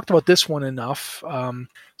we've talked about this one enough. So I'm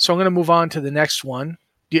going to move on to the next one.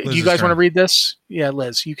 Do you guys want to read this? Yeah,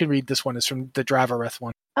 Liz, you can read this one. It's from the Dravareth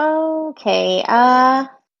one. Okay. I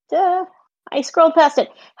scrolled past it.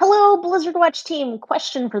 Hello, Blizzard Watch team.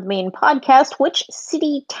 Question for the main podcast. Which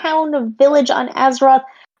city, town, village on Azeroth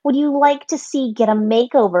would you like to see get a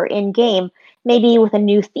makeover in-game? Maybe with a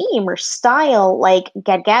new theme or style, like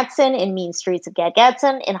Gadgatson in Mean Streets of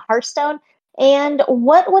Gadgatson in Hearthstone. And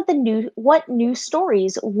what new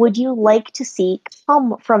stories would you like to see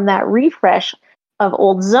come from that refresh of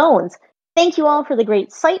old zones? Thank you all for the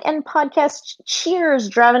great site and podcast. Cheers,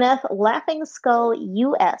 Draveneth, Laughing Skull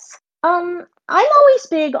US. I'm always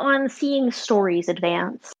big on seeing stories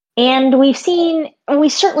advance. And we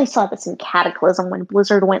certainly saw this in Cataclysm when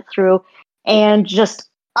Blizzard went through and just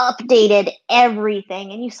updated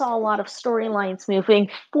everything. And you saw a lot of storylines moving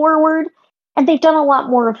forward. And they've done a lot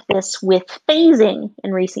more of this with phasing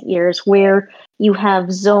in recent years, where you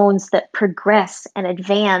have zones that progress and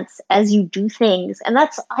advance as you do things. And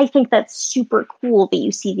I think that's super cool that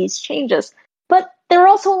you see these changes. But there are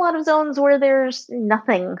also a lot of zones where there's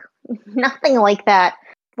nothing like that.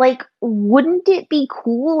 Like, wouldn't it be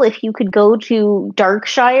cool if you could go to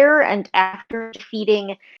Darkshire and after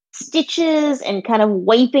defeating Stitches and kind of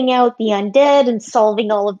wiping out the undead and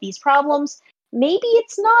solving all of these problems, maybe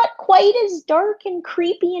it's not quite as dark and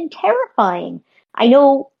creepy and terrifying. I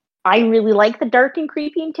know I really like the dark and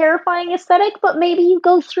creepy and terrifying aesthetic, but maybe you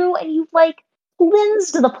go through and you've like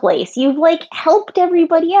cleansed the place. You've like helped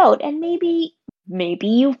everybody out, and maybe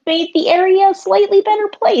you've made the area a slightly better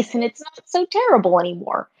place and it's not so terrible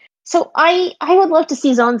anymore. So I would love to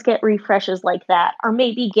see zones get refreshes like that, or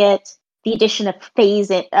maybe get the addition of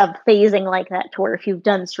phasing like that, to where if you've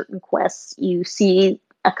done certain quests, you see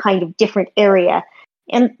a kind of different area.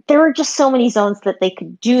 And there are just so many zones that they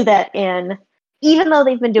could do that in. Even though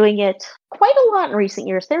they've been doing it quite a lot in recent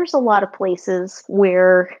years, there's a lot of places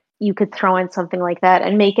where you could throw in something like that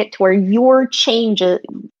and make it to where your changes,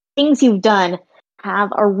 things you've done,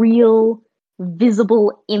 have a real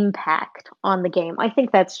visible impact on the game. I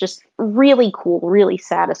think that's just really cool, really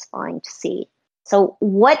satisfying to see. So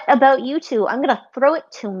what about you two? I'm going to throw it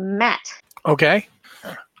to Matt. Okay.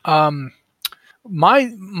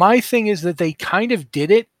 My thing is that they kind of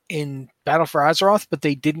did it in Battle for Azeroth, but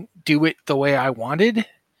they didn't do it the way I wanted.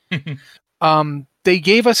 They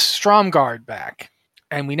gave us Stromgarde back,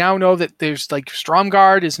 and we now know that there's like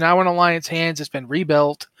Stromgarde is now in Alliance hands. It's been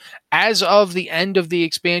rebuilt. As of the end of the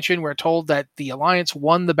expansion, we're told that the Alliance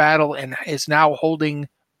won the battle and is now holding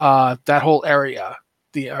that whole area.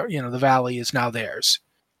 The valley is now theirs.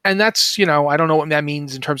 And that's, I don't know what that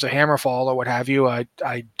means in terms of Hammerfall or what have you. I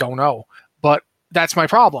don't know. But that's my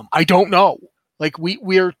problem. I don't know. Like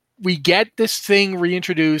we get this thing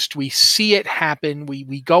reintroduced. We see it happen.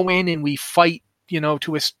 We go in and we fight,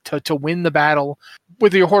 to win the battle.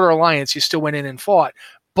 With your Horde Alliance, you still went in and fought.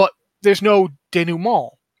 But there's no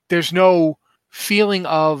denouement. There's no feeling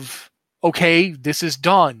of, okay, this is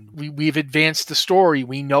done. We've advanced the story.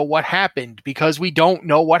 We know what happened. Because we don't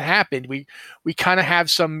know what happened. We kind of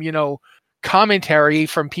have some, commentary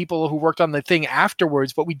from people who worked on the thing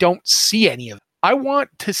afterwards, but we don't see any of it. I want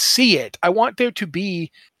to see it. I want there to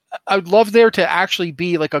be, I'd love there to actually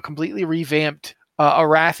be like a completely revamped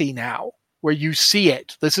Arathi now, where you see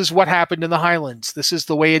it. This is what happened in the Highlands. This is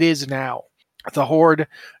the way it is now. The Horde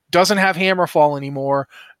doesn't have Hammerfall anymore.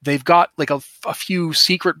 They've got like a few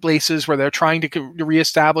secret places where they're trying to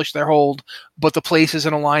reestablish their hold, but the place is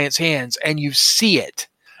in Alliance hands, and you see it.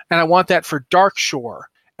 And I want that for Darkshore.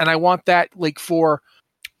 And I want that like for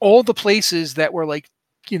all the places that were like,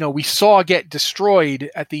 we saw get destroyed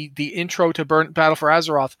at the intro to Battle for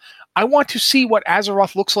Azeroth. I want to see what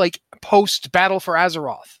Azeroth looks like post Battle for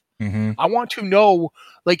Azeroth. Mm-hmm. I want to know,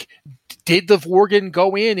 like, did the Vorgen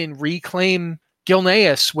go in and reclaim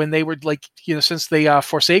Gilneas when they were like, since the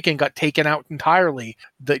Forsaken got taken out entirely?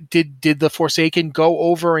 Did the Forsaken go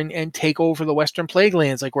over and take over the Western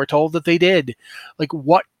Plaguelands like we're told that they did? Like,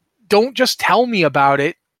 what? Don't just tell me about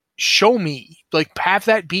it. Show me. Like, have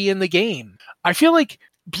that be in the game. I feel like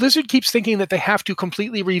Blizzard keeps thinking that they have to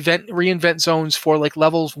completely reinvent zones for like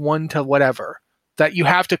levels 1 to whatever. That you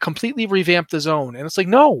have to completely revamp the zone, and it's like,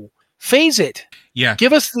 no, phase it. Yeah,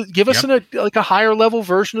 give us a higher level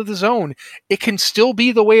version of the zone. It can still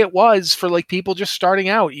be the way it was for like people just starting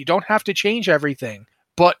out. You don't have to change everything,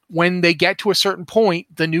 but when they get to a certain point,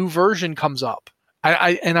 the new version comes up.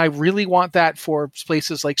 I really want that for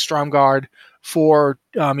places like Stromgarde, for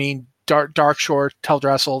Darkshore,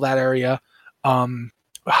 Teldrassil, that area.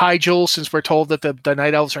 Hyjal, since we're told that the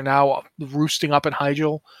Night Elves are now roosting up in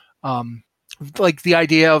Hyjal. Like the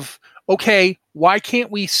idea of, okay, why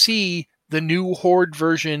can't we see the new Horde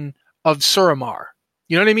version of Suramar?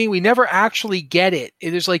 You know what I mean? We never actually get it.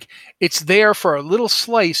 It is like, it's there for a little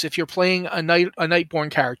slice. If you're playing a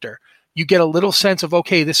Nightborn character, you get a little sense of,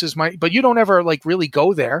 okay, this is but you don't ever like really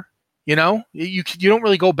go there. You don't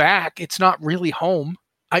really go back. It's not really home.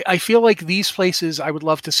 I feel like these places, I would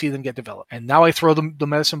love to see them get developed. And now I throw the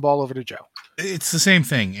medicine ball over to Joe. It's the same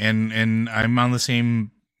thing. And I'm on the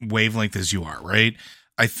same wavelength as you are, right?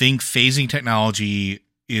 I think phasing technology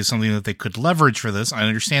is something that they could leverage for this. I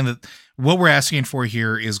understand that what we're asking for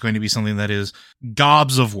here is going to be something that is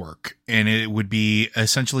gobs of work, and it would be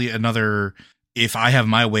essentially another, if I have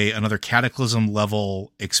my way, another Cataclysm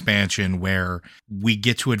level expansion where we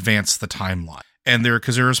get to advance the timeline. And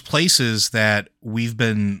because there's places that we've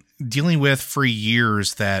been dealing with for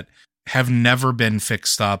years that have never been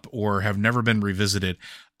fixed up or have never been revisited.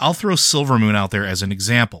 I'll throw Silvermoon out there as an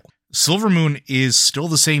example. Silvermoon is still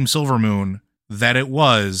the same Silvermoon that it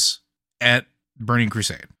was at Burning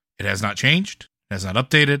Crusade. It has not changed. It has not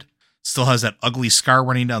updated. Still has that ugly scar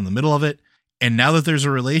running down the middle of it. And now that there's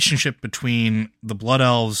a relationship between the Blood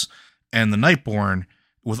Elves and the Nightborn,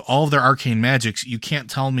 with all of their arcane magics, you can't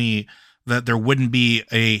tell me that there wouldn't be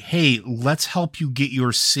a, hey, let's help you get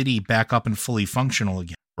your city back up and fully functional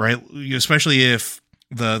again, right? Especially if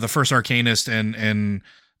the first Arcanist and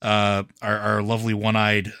our lovely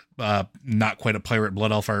one-eyed, not quite a pirate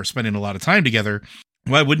Blood Elf are spending a lot of time together.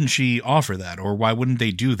 Why wouldn't she offer that? Or why wouldn't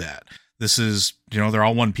they do that? This is, they're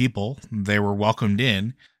all one people. They were welcomed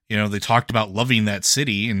in. They talked about loving that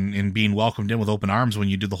city and being welcomed in with open arms when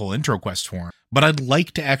you do the whole intro quest for them. But I'd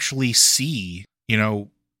like to actually see,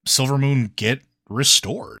 Silvermoon get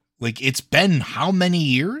restored. Like, it's been how many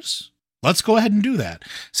years? Let's go ahead and do that.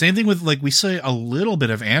 Same thing with, like, we say a little bit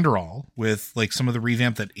of Andorol with, like, some of the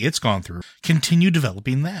revamp that it's gone through. Continue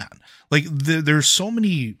developing that. Like, there's so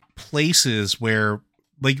many places where,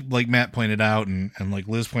 like Matt pointed out and like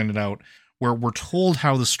Liz pointed out, where we're told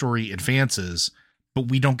how the story advances, but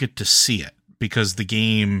we don't get to see it because the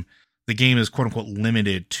game is quote unquote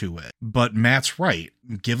limited to it. But Matt's right.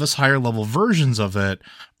 Give us higher level versions of it,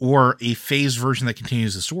 or a phased version that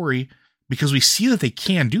continues the story, because we see that they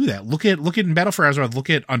can do that. Look at in Battle for Azeroth, look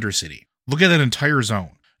at Undercity. Look at that entire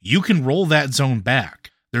zone. You can roll that zone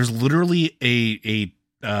back. There's literally a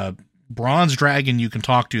bronze dragon you can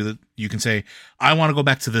talk to that you can say, I want to go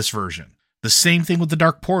back to this version. The same thing with the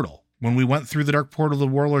Dark Portal. When we went through the Dark Portal of the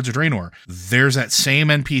Warlords of Draenor, there's that same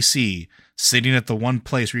NPC sitting at the one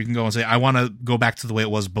place where you can go and say, I want to go back to the way it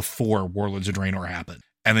was before Warlords of Draenor happened.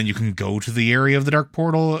 And then you can go to the area of the Dark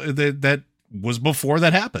Portal that was before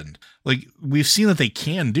that happened. Like, we've seen that they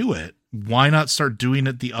can do it. Why not start doing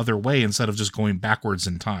it the other way instead of just going backwards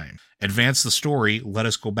in time? Advance the story. Let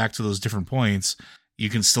us go back to those different points. You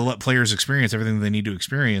can still let players experience everything they need to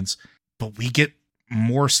experience, but we get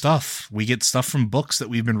more stuff. We get stuff from books that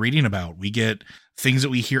we've been reading about. We get things that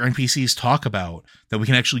we hear NPCs talk about that we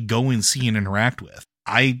can actually go and see and interact with.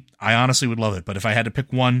 I honestly would love it, but if I had to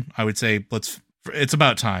pick one, I would say it's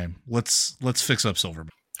about time. Let's fix up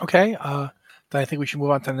Silverman. Okay, then I think we should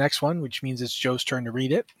move on to the next one, which means it's Joe's turn to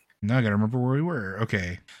read it. Now I gotta remember where we were.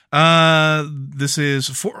 Okay. This is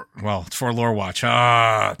it's for Lore Watch.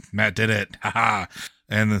 Matt did it. Haha.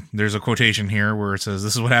 And there's a quotation here where it says,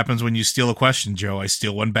 this is what happens when you steal a question, Joe. I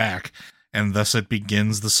steal one back. And thus it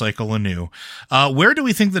begins the cycle anew. Where do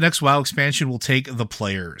we think the next WoW expansion will take the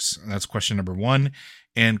players? That's question number 1.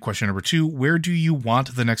 And question number 2, where do you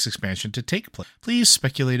want the next expansion to take place? Please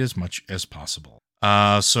speculate as much as possible.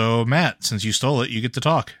 So Matt, since you stole it, you get to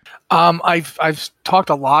talk. I've talked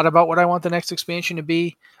a lot about what I want the next expansion to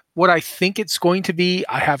be. What I think it's going to be,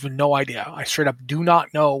 I have no idea. I straight up do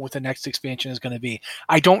not know what the next expansion is going to be.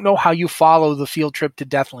 I don't know how you follow the field trip to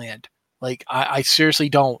Deathland. Like, I seriously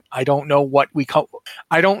don't. I don't know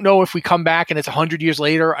I don't know if we come back and it's 100 years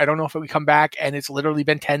later. I don't know if we come back and it's literally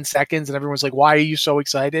been 10 seconds and everyone's like, why are you so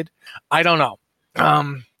excited? I don't know.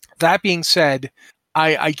 That being said,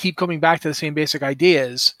 I keep coming back to the same basic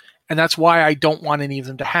ideas, and that's why I don't want any of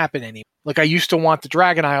them to happen anymore. Like, I used to want the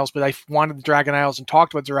Dragon Isles, but I wanted the Dragon Isles and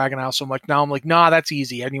talked about the Dragon Isles so much. Now I'm like, nah, that's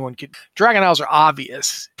easy. Anyone can. Dragon Isles are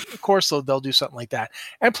obvious. Of course, they'll do something like that.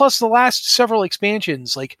 And plus, the last several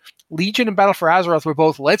expansions, like Legion and Battle for Azeroth, were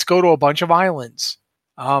both, let's go to a bunch of islands.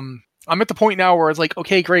 I'm at the point now where it's like,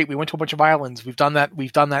 okay, great, we went to a bunch of islands. We've done that, and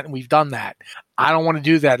we've done that. I don't want to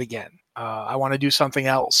do that again. I want to do something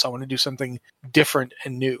else. I want to do something different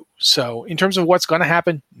and new. So in terms of what's going to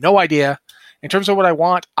happen, no idea. In terms of what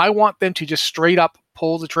I want them to just straight up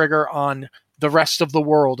pull the trigger on the rest of the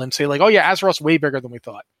world and say like, oh yeah, Azeroth's way bigger than we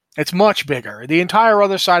thought. It's much bigger. The entire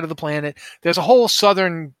other side of the planet. There's a whole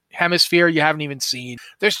southern hemisphere you haven't even seen.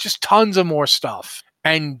 There's just tons of more stuff.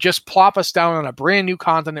 And just plop us down on a brand new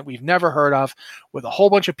continent we've never heard of with a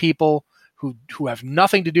whole bunch of people who have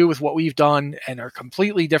nothing to do with what we've done and are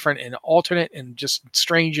completely different and alternate and just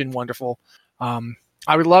strange and wonderful.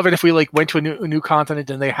 I would love it if we like went to a new continent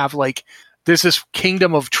and they have like there's this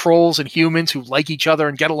kingdom of trolls and humans who like each other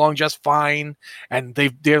and get along just fine, and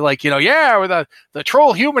they're like, yeah, we're the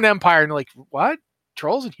troll human empire, and you're like, what?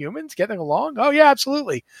 Trolls and humans getting along? Oh yeah,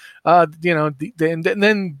 absolutely.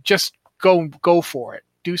 Then just go for it.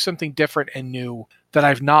 Do something different and new that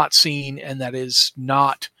I've not seen and that is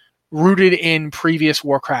not rooted in previous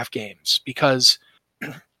Warcraft games, because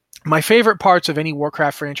my favorite parts of any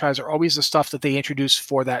Warcraft franchise are always the stuff that they introduce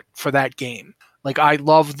for that game. Like, I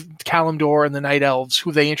love Kalimdor and the Night Elves,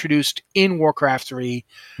 who they introduced in Warcraft 3.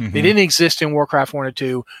 Mm-hmm. They didn't exist in Warcraft 1 or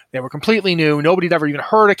 2. They were completely new. Nobody'd ever even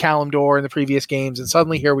heard of Kalimdor in the previous games, and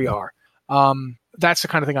suddenly here we are. That's the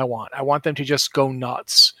kind of thing I want. I want them to just go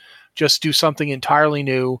nuts. Just do something entirely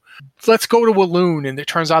new. Let's go to Walloon, and it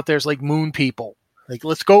turns out there's, like, moon people. Like,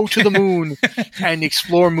 let's go to the moon and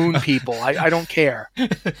explore moon people. I don't care.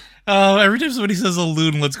 Every time somebody says a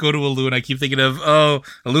loon, let's go to a loon, I keep thinking of, a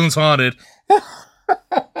loon's haunted.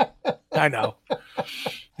 I know.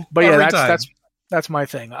 But yeah, that's my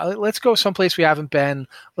thing. Let's go someplace we haven't been.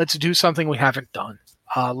 Let's do something we haven't done.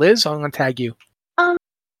 Liz, I'm going to tag you.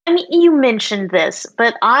 I mean, you mentioned this,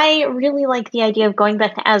 but I really like the idea of going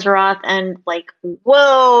back to Azeroth and like,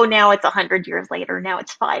 whoa, now it's 100 years later. Now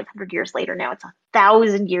it's 500 years later. Now it's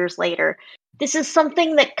 1,000 years later. This is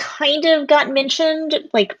something that kind of got mentioned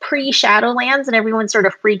like pre-Shadowlands and everyone sort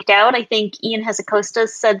of freaked out. I think Ian Hezecosta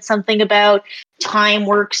said something about time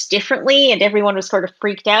works differently and everyone was sort of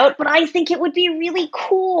freaked out. But I think it would be really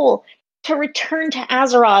cool to return to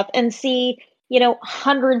Azeroth and see,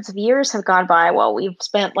 hundreds of years have gone by. Well, we've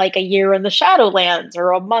spent like a year in the Shadowlands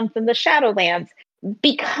or a month in the Shadowlands,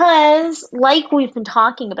 because like we've been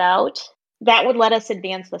talking about, that would let us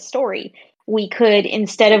advance the story. We could,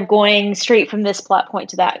 instead of going straight from this plot point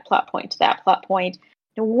to that plot point to that plot point,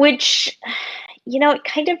 which, it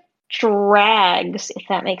kind of drags, if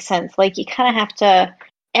that makes sense. Like, you kind of have to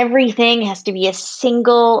everything has to be a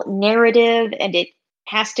single narrative, and it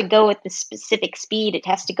has to go at the specific speed. It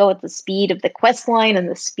has to go at the speed of the quest line and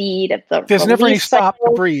the speed of the There's never any stop to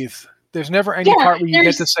cycle. breathe. There's never any part where you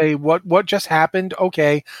get to say what just happened.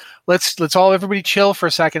 Okay, let's everybody chill for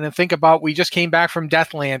a second and think about, we just came back from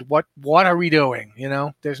Deathland. What are we doing?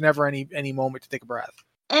 There's never any moment to take a breath.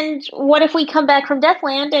 And what if we come back from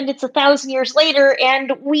Deathland and it's 1,000 years later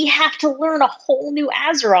and we have to learn a whole new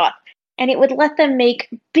Azeroth? And it would let them make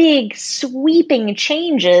big sweeping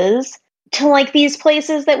changes to like these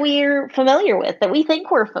places that we're familiar with, that we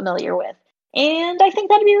think we're familiar with. And I think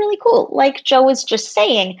that'd be really cool. Like Joe was just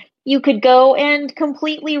saying, you could go and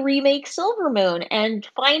completely remake Silvermoon and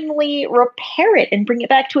finally repair it and bring it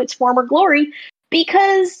back to its former glory.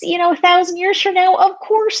 Because, 1,000 years from now, of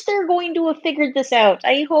course they're going to have figured this out.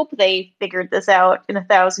 I hope they figured this out in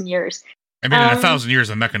 1,000 years. I mean, in 1,000 years,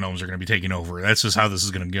 the Mechanomes are going to be taking over. That's just how this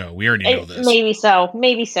is going to go. We already know this. Maybe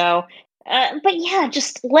so. But yeah,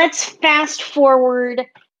 just let's fast forward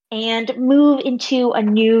and move into a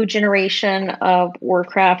new generation of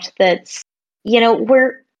Warcraft that's,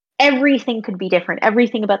 where everything could be different.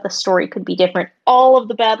 Everything about the story could be different. All of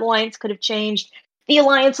the battle lines could have changed. The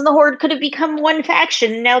Alliance and the Horde could have become one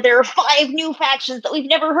faction. Now there are 5 new factions that we've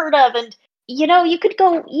never heard of, and you could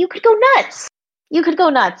go nuts. You could go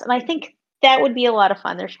nuts, and I think that would be a lot of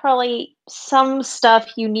fun. There's probably some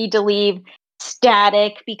stuff you need to leave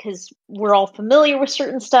static because we're all familiar with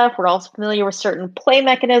certain stuff. We're also familiar with certain play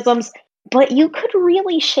mechanisms, but you could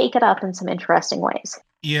really shake it up in some interesting ways.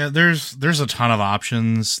 Yeah, there's a ton of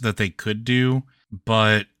options that they could do,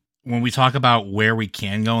 but when we talk about where we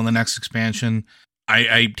can go in the next expansion,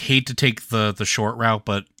 I hate to take the short route,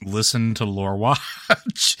 but listen to Lore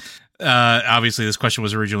Watch. Obviously, this question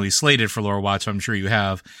was originally slated for Lore Watch, so I'm sure you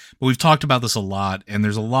have. But we've talked about this a lot, and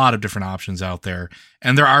there's a lot of different options out there.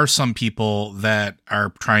 And there are some people that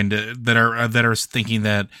are that are thinking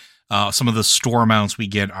that some of the store mounts we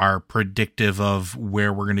get are predictive of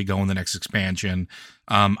where we're going to go in the next expansion.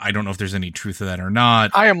 I don't know if there's any truth to that or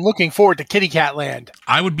not. I am looking forward to Kitty Cat Land.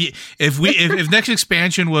 I would be if next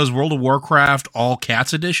expansion was World of Warcraft All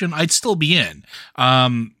Cats Edition, I'd still be in.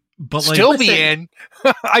 But still be in.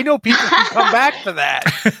 I know people who come back for that.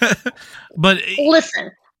 But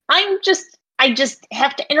listen, I just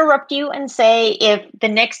have to interrupt you and say, if the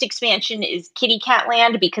next expansion is Kitty Cat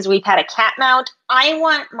Land because we've had a cat mount, I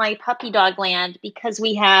want my Puppy Dog Land because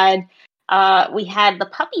we had the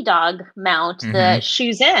Puppy Dog mount, the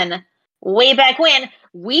Shuzhen, way back when.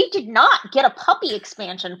 We did not get a puppy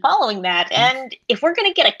expansion following that, and if we're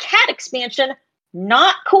going to get a cat expansion,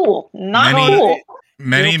 not cool.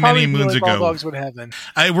 Many moons ago, dogs would have been.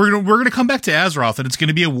 We're gonna come back to Azeroth, and it's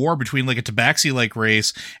gonna be a war between like a Tabaxi-like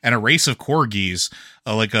race and a race of corgis,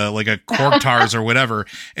 like a Korgtars or whatever.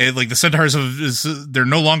 And like the centaurs they're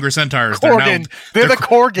no longer centaurs. Korgan. They're the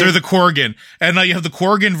Korgan. They're the Korgan, and now you have the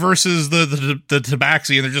Korgan versus the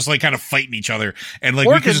Tabaxi, and they're just like kind of fighting each other. And like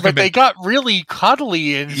Korgan, but they got really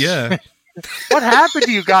cuddly and yeah. What happened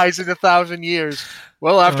to you guys in 1,000 years?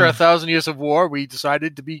 Well, after 1,000 years of war, we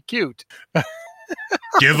decided to be cute.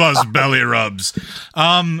 Give us belly rubs.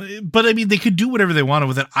 But I mean, they could do whatever they wanted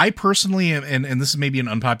with it. I personally, and this is maybe an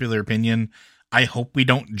unpopular opinion, I hope we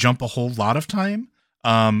don't jump a whole lot of time.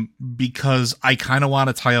 Because I kind of want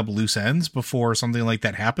to tie up loose ends before something like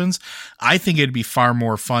that happens. I think it'd be far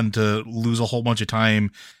more fun to lose a whole bunch of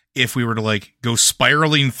time if we were to like go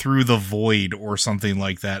spiraling through the void or something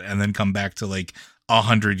like that, and then come back to like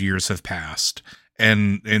 100 years have passed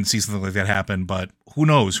and see something like that happen. But who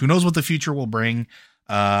knows? Who knows what the future will bring?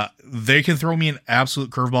 They can throw me an absolute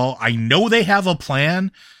curveball. I know they have a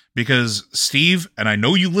plan because Steve, and I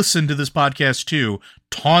know you listen to this podcast too,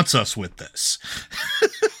 taunts us with this.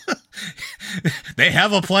 They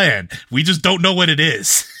have a plan. We just don't know what it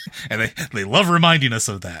is. And they love reminding us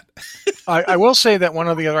of that. I will say that one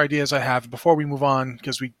of the other ideas I have before we move on,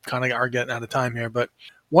 because we kind of are getting out of time here, but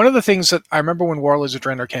one of the things that I remember when Warlords of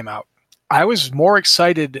Draenor came out, I was more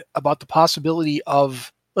excited about the possibility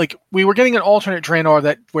of, like, we were getting an alternate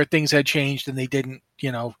Draenor where things had changed and they didn't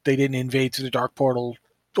invade through the Dark Portal,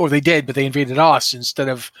 or they did, but they invaded us instead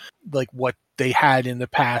of like what they had in the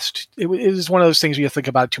past. It was one of those things where you think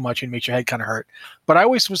about it too much and makes your head kind of hurt. But I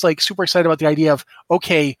always was like super excited about the idea of,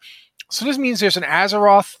 okay, so this means there's an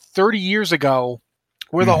Azeroth 30 years ago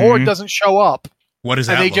where the Horde doesn't show up. What does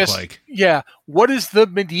that look like? Yeah. What is the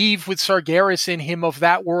Medivh with Sargeras in him of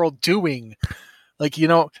that world doing? Like,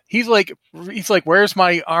 he's like, where's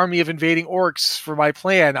my army of invading orcs for my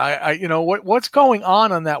plan? What's going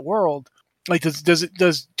on that world? Like,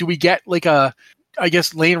 do we get like I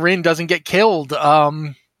guess Lane Rin doesn't get killed.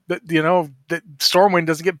 That Stormwind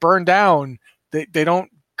doesn't get burned down. They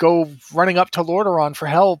don't go running up to Lordaeron for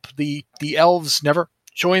help. The elves never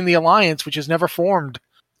join the alliance, which is never formed.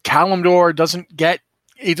 Kalimdor doesn't get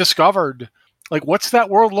discovered. Like, what's that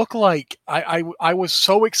world look like? I was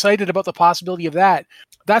so excited about the possibility of that.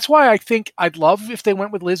 That's why I think I'd love if they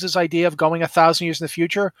went with Liz's idea of going 1,000 years in the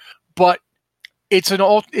future. But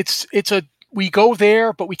we go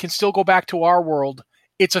there, but we can still go back to our world.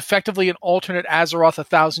 It's effectively an alternate Azeroth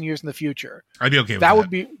 1,000 years in the future. I'd be okay with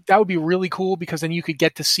that. That would be really cool, because then you could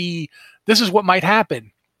get to see this is what might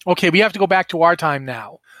happen. Okay, we have to go back to our time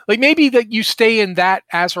now. Like, maybe that you stay in that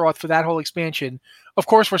Azeroth for that whole expansion. Of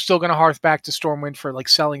course, we're still going to hearth back to Stormwind for like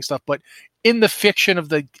selling stuff, but in the fiction of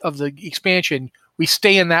the expansion, we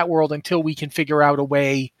stay in that world until we can figure out a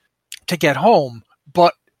way to get home.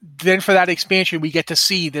 But then for that expansion, we get to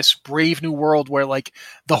see this brave new world where like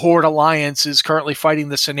the Horde Alliance is currently fighting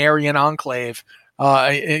the Cenarian Enclave.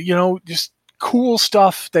 Just cool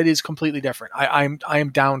stuff that is completely different. I am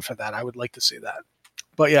down for that. I would like to see that.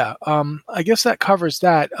 But yeah, I guess that covers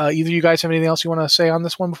that. Either you guys have anything else you want to say on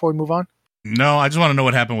this one before we move on? No, I just want to know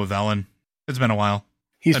what happened with Velen. It's been a while.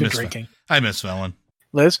 He's been drinking. I miss Velen.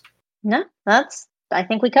 Liz? No, I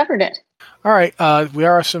think we covered it. All right. We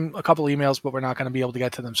are a couple emails, but we're not going to be able to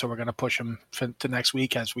get to them, so we're going to push them to next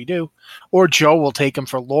week as we do. Or Joe will take them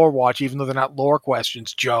for Lore Watch, even though they're not lore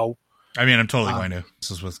questions, Joe. I mean, I'm totally going to. This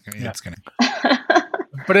is what's it's going to.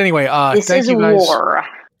 But anyway, thank you guys. War.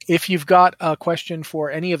 If you've got a question for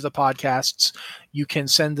any of the podcasts, you can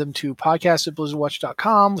send them to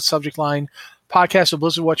podcast@blizzardwatch.com with subject line podcast of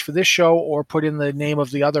Blizzard Watch for this show, or put in the name of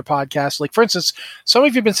the other podcast. Like, for instance, some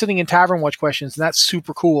of you have been sending in Tavern Watch questions, and that's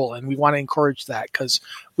super cool, and we want to encourage that because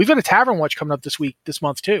we've got a Tavern Watch coming up this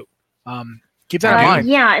month too. Keep that in mind.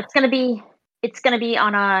 Yeah, it's going to be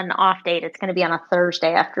on an off date. It's going to be on a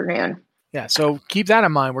Thursday afternoon. Yeah, so keep that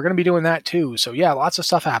in mind. We're going to be doing that too. So yeah, lots of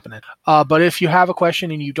stuff happening. But if you have a question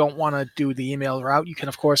and you don't want to do the email route, you can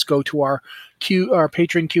of course go to our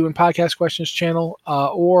Patreon Q and Podcast Questions channel,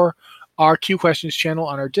 or our Q Questions channel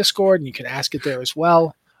on our Discord, and you can ask it there as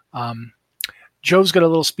well. Joe's got a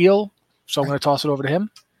little spiel, so I'm going to toss it over to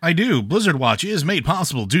him. I do. Blizzard Watch is made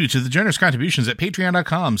possible due to the generous contributions at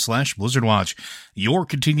patreon.com/BlizzardWatch. Your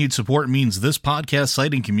continued support means this podcast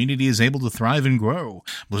site and community is able to thrive and grow.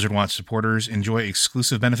 Blizzard Watch supporters enjoy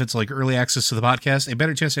exclusive benefits like early access to the podcast, a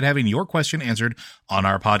better chance at having your question answered on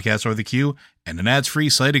our podcast or the queue, and an ads-free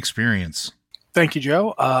site experience. Thank you,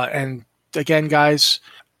 Joe. And again, guys,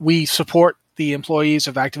 we support the employees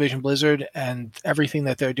of Activision Blizzard and everything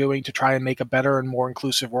that they're doing to try and make a better and more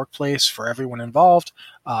inclusive workplace for everyone involved.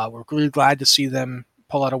 We're really glad to see them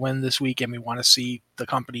pull out a win this week, and we want to see the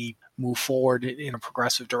company move forward in a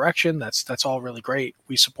progressive direction. That's all really great.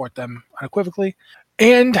 We support them unequivocally.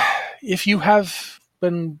 And if you have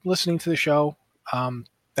been listening to the show,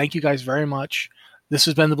 thank you guys very much. This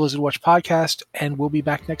has been the Blizzard Watch podcast, and we'll be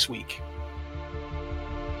back next week.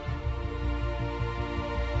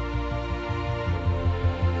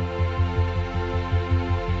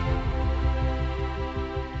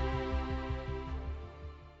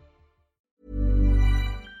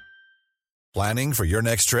 Planning for your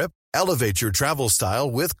next trip? Elevate your travel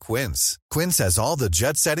style with Quince. Quince has all the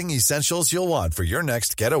jet-setting essentials you'll want for your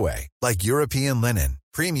next getaway, like European linen,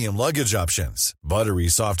 premium luggage options, buttery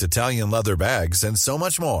soft Italian leather bags, and so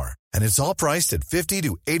much more. And it's all priced at 50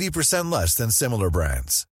 to 80% less than similar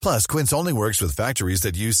brands. Plus, Quince only works with factories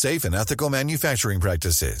that use safe and ethical manufacturing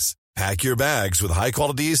practices. Pack your bags with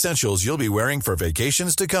high-quality essentials you'll be wearing for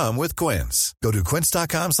vacations to come with Quince. Go to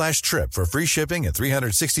quince.com/trip for free shipping and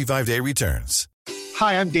 365-day returns.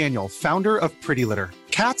 Hi, I'm Daniel, founder of Pretty Litter.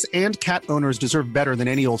 Cats and cat owners deserve better than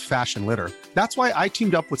any old-fashioned litter. That's why I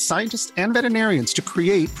teamed up with scientists and veterinarians to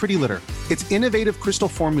create Pretty Litter. Its innovative crystal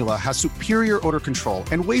formula has superior odor control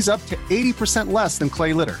and weighs up to 80% less than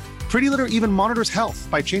clay litter. Pretty Litter even monitors health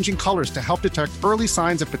by changing colors to help detect early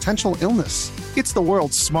signs of potential illness. It's the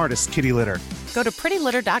world's smartest kitty litter. Go to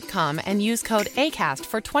prettylitter.com and use code ACAST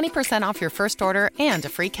for 20% off your first order and a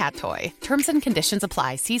free cat toy. Terms and conditions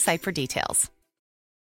apply. See site for details.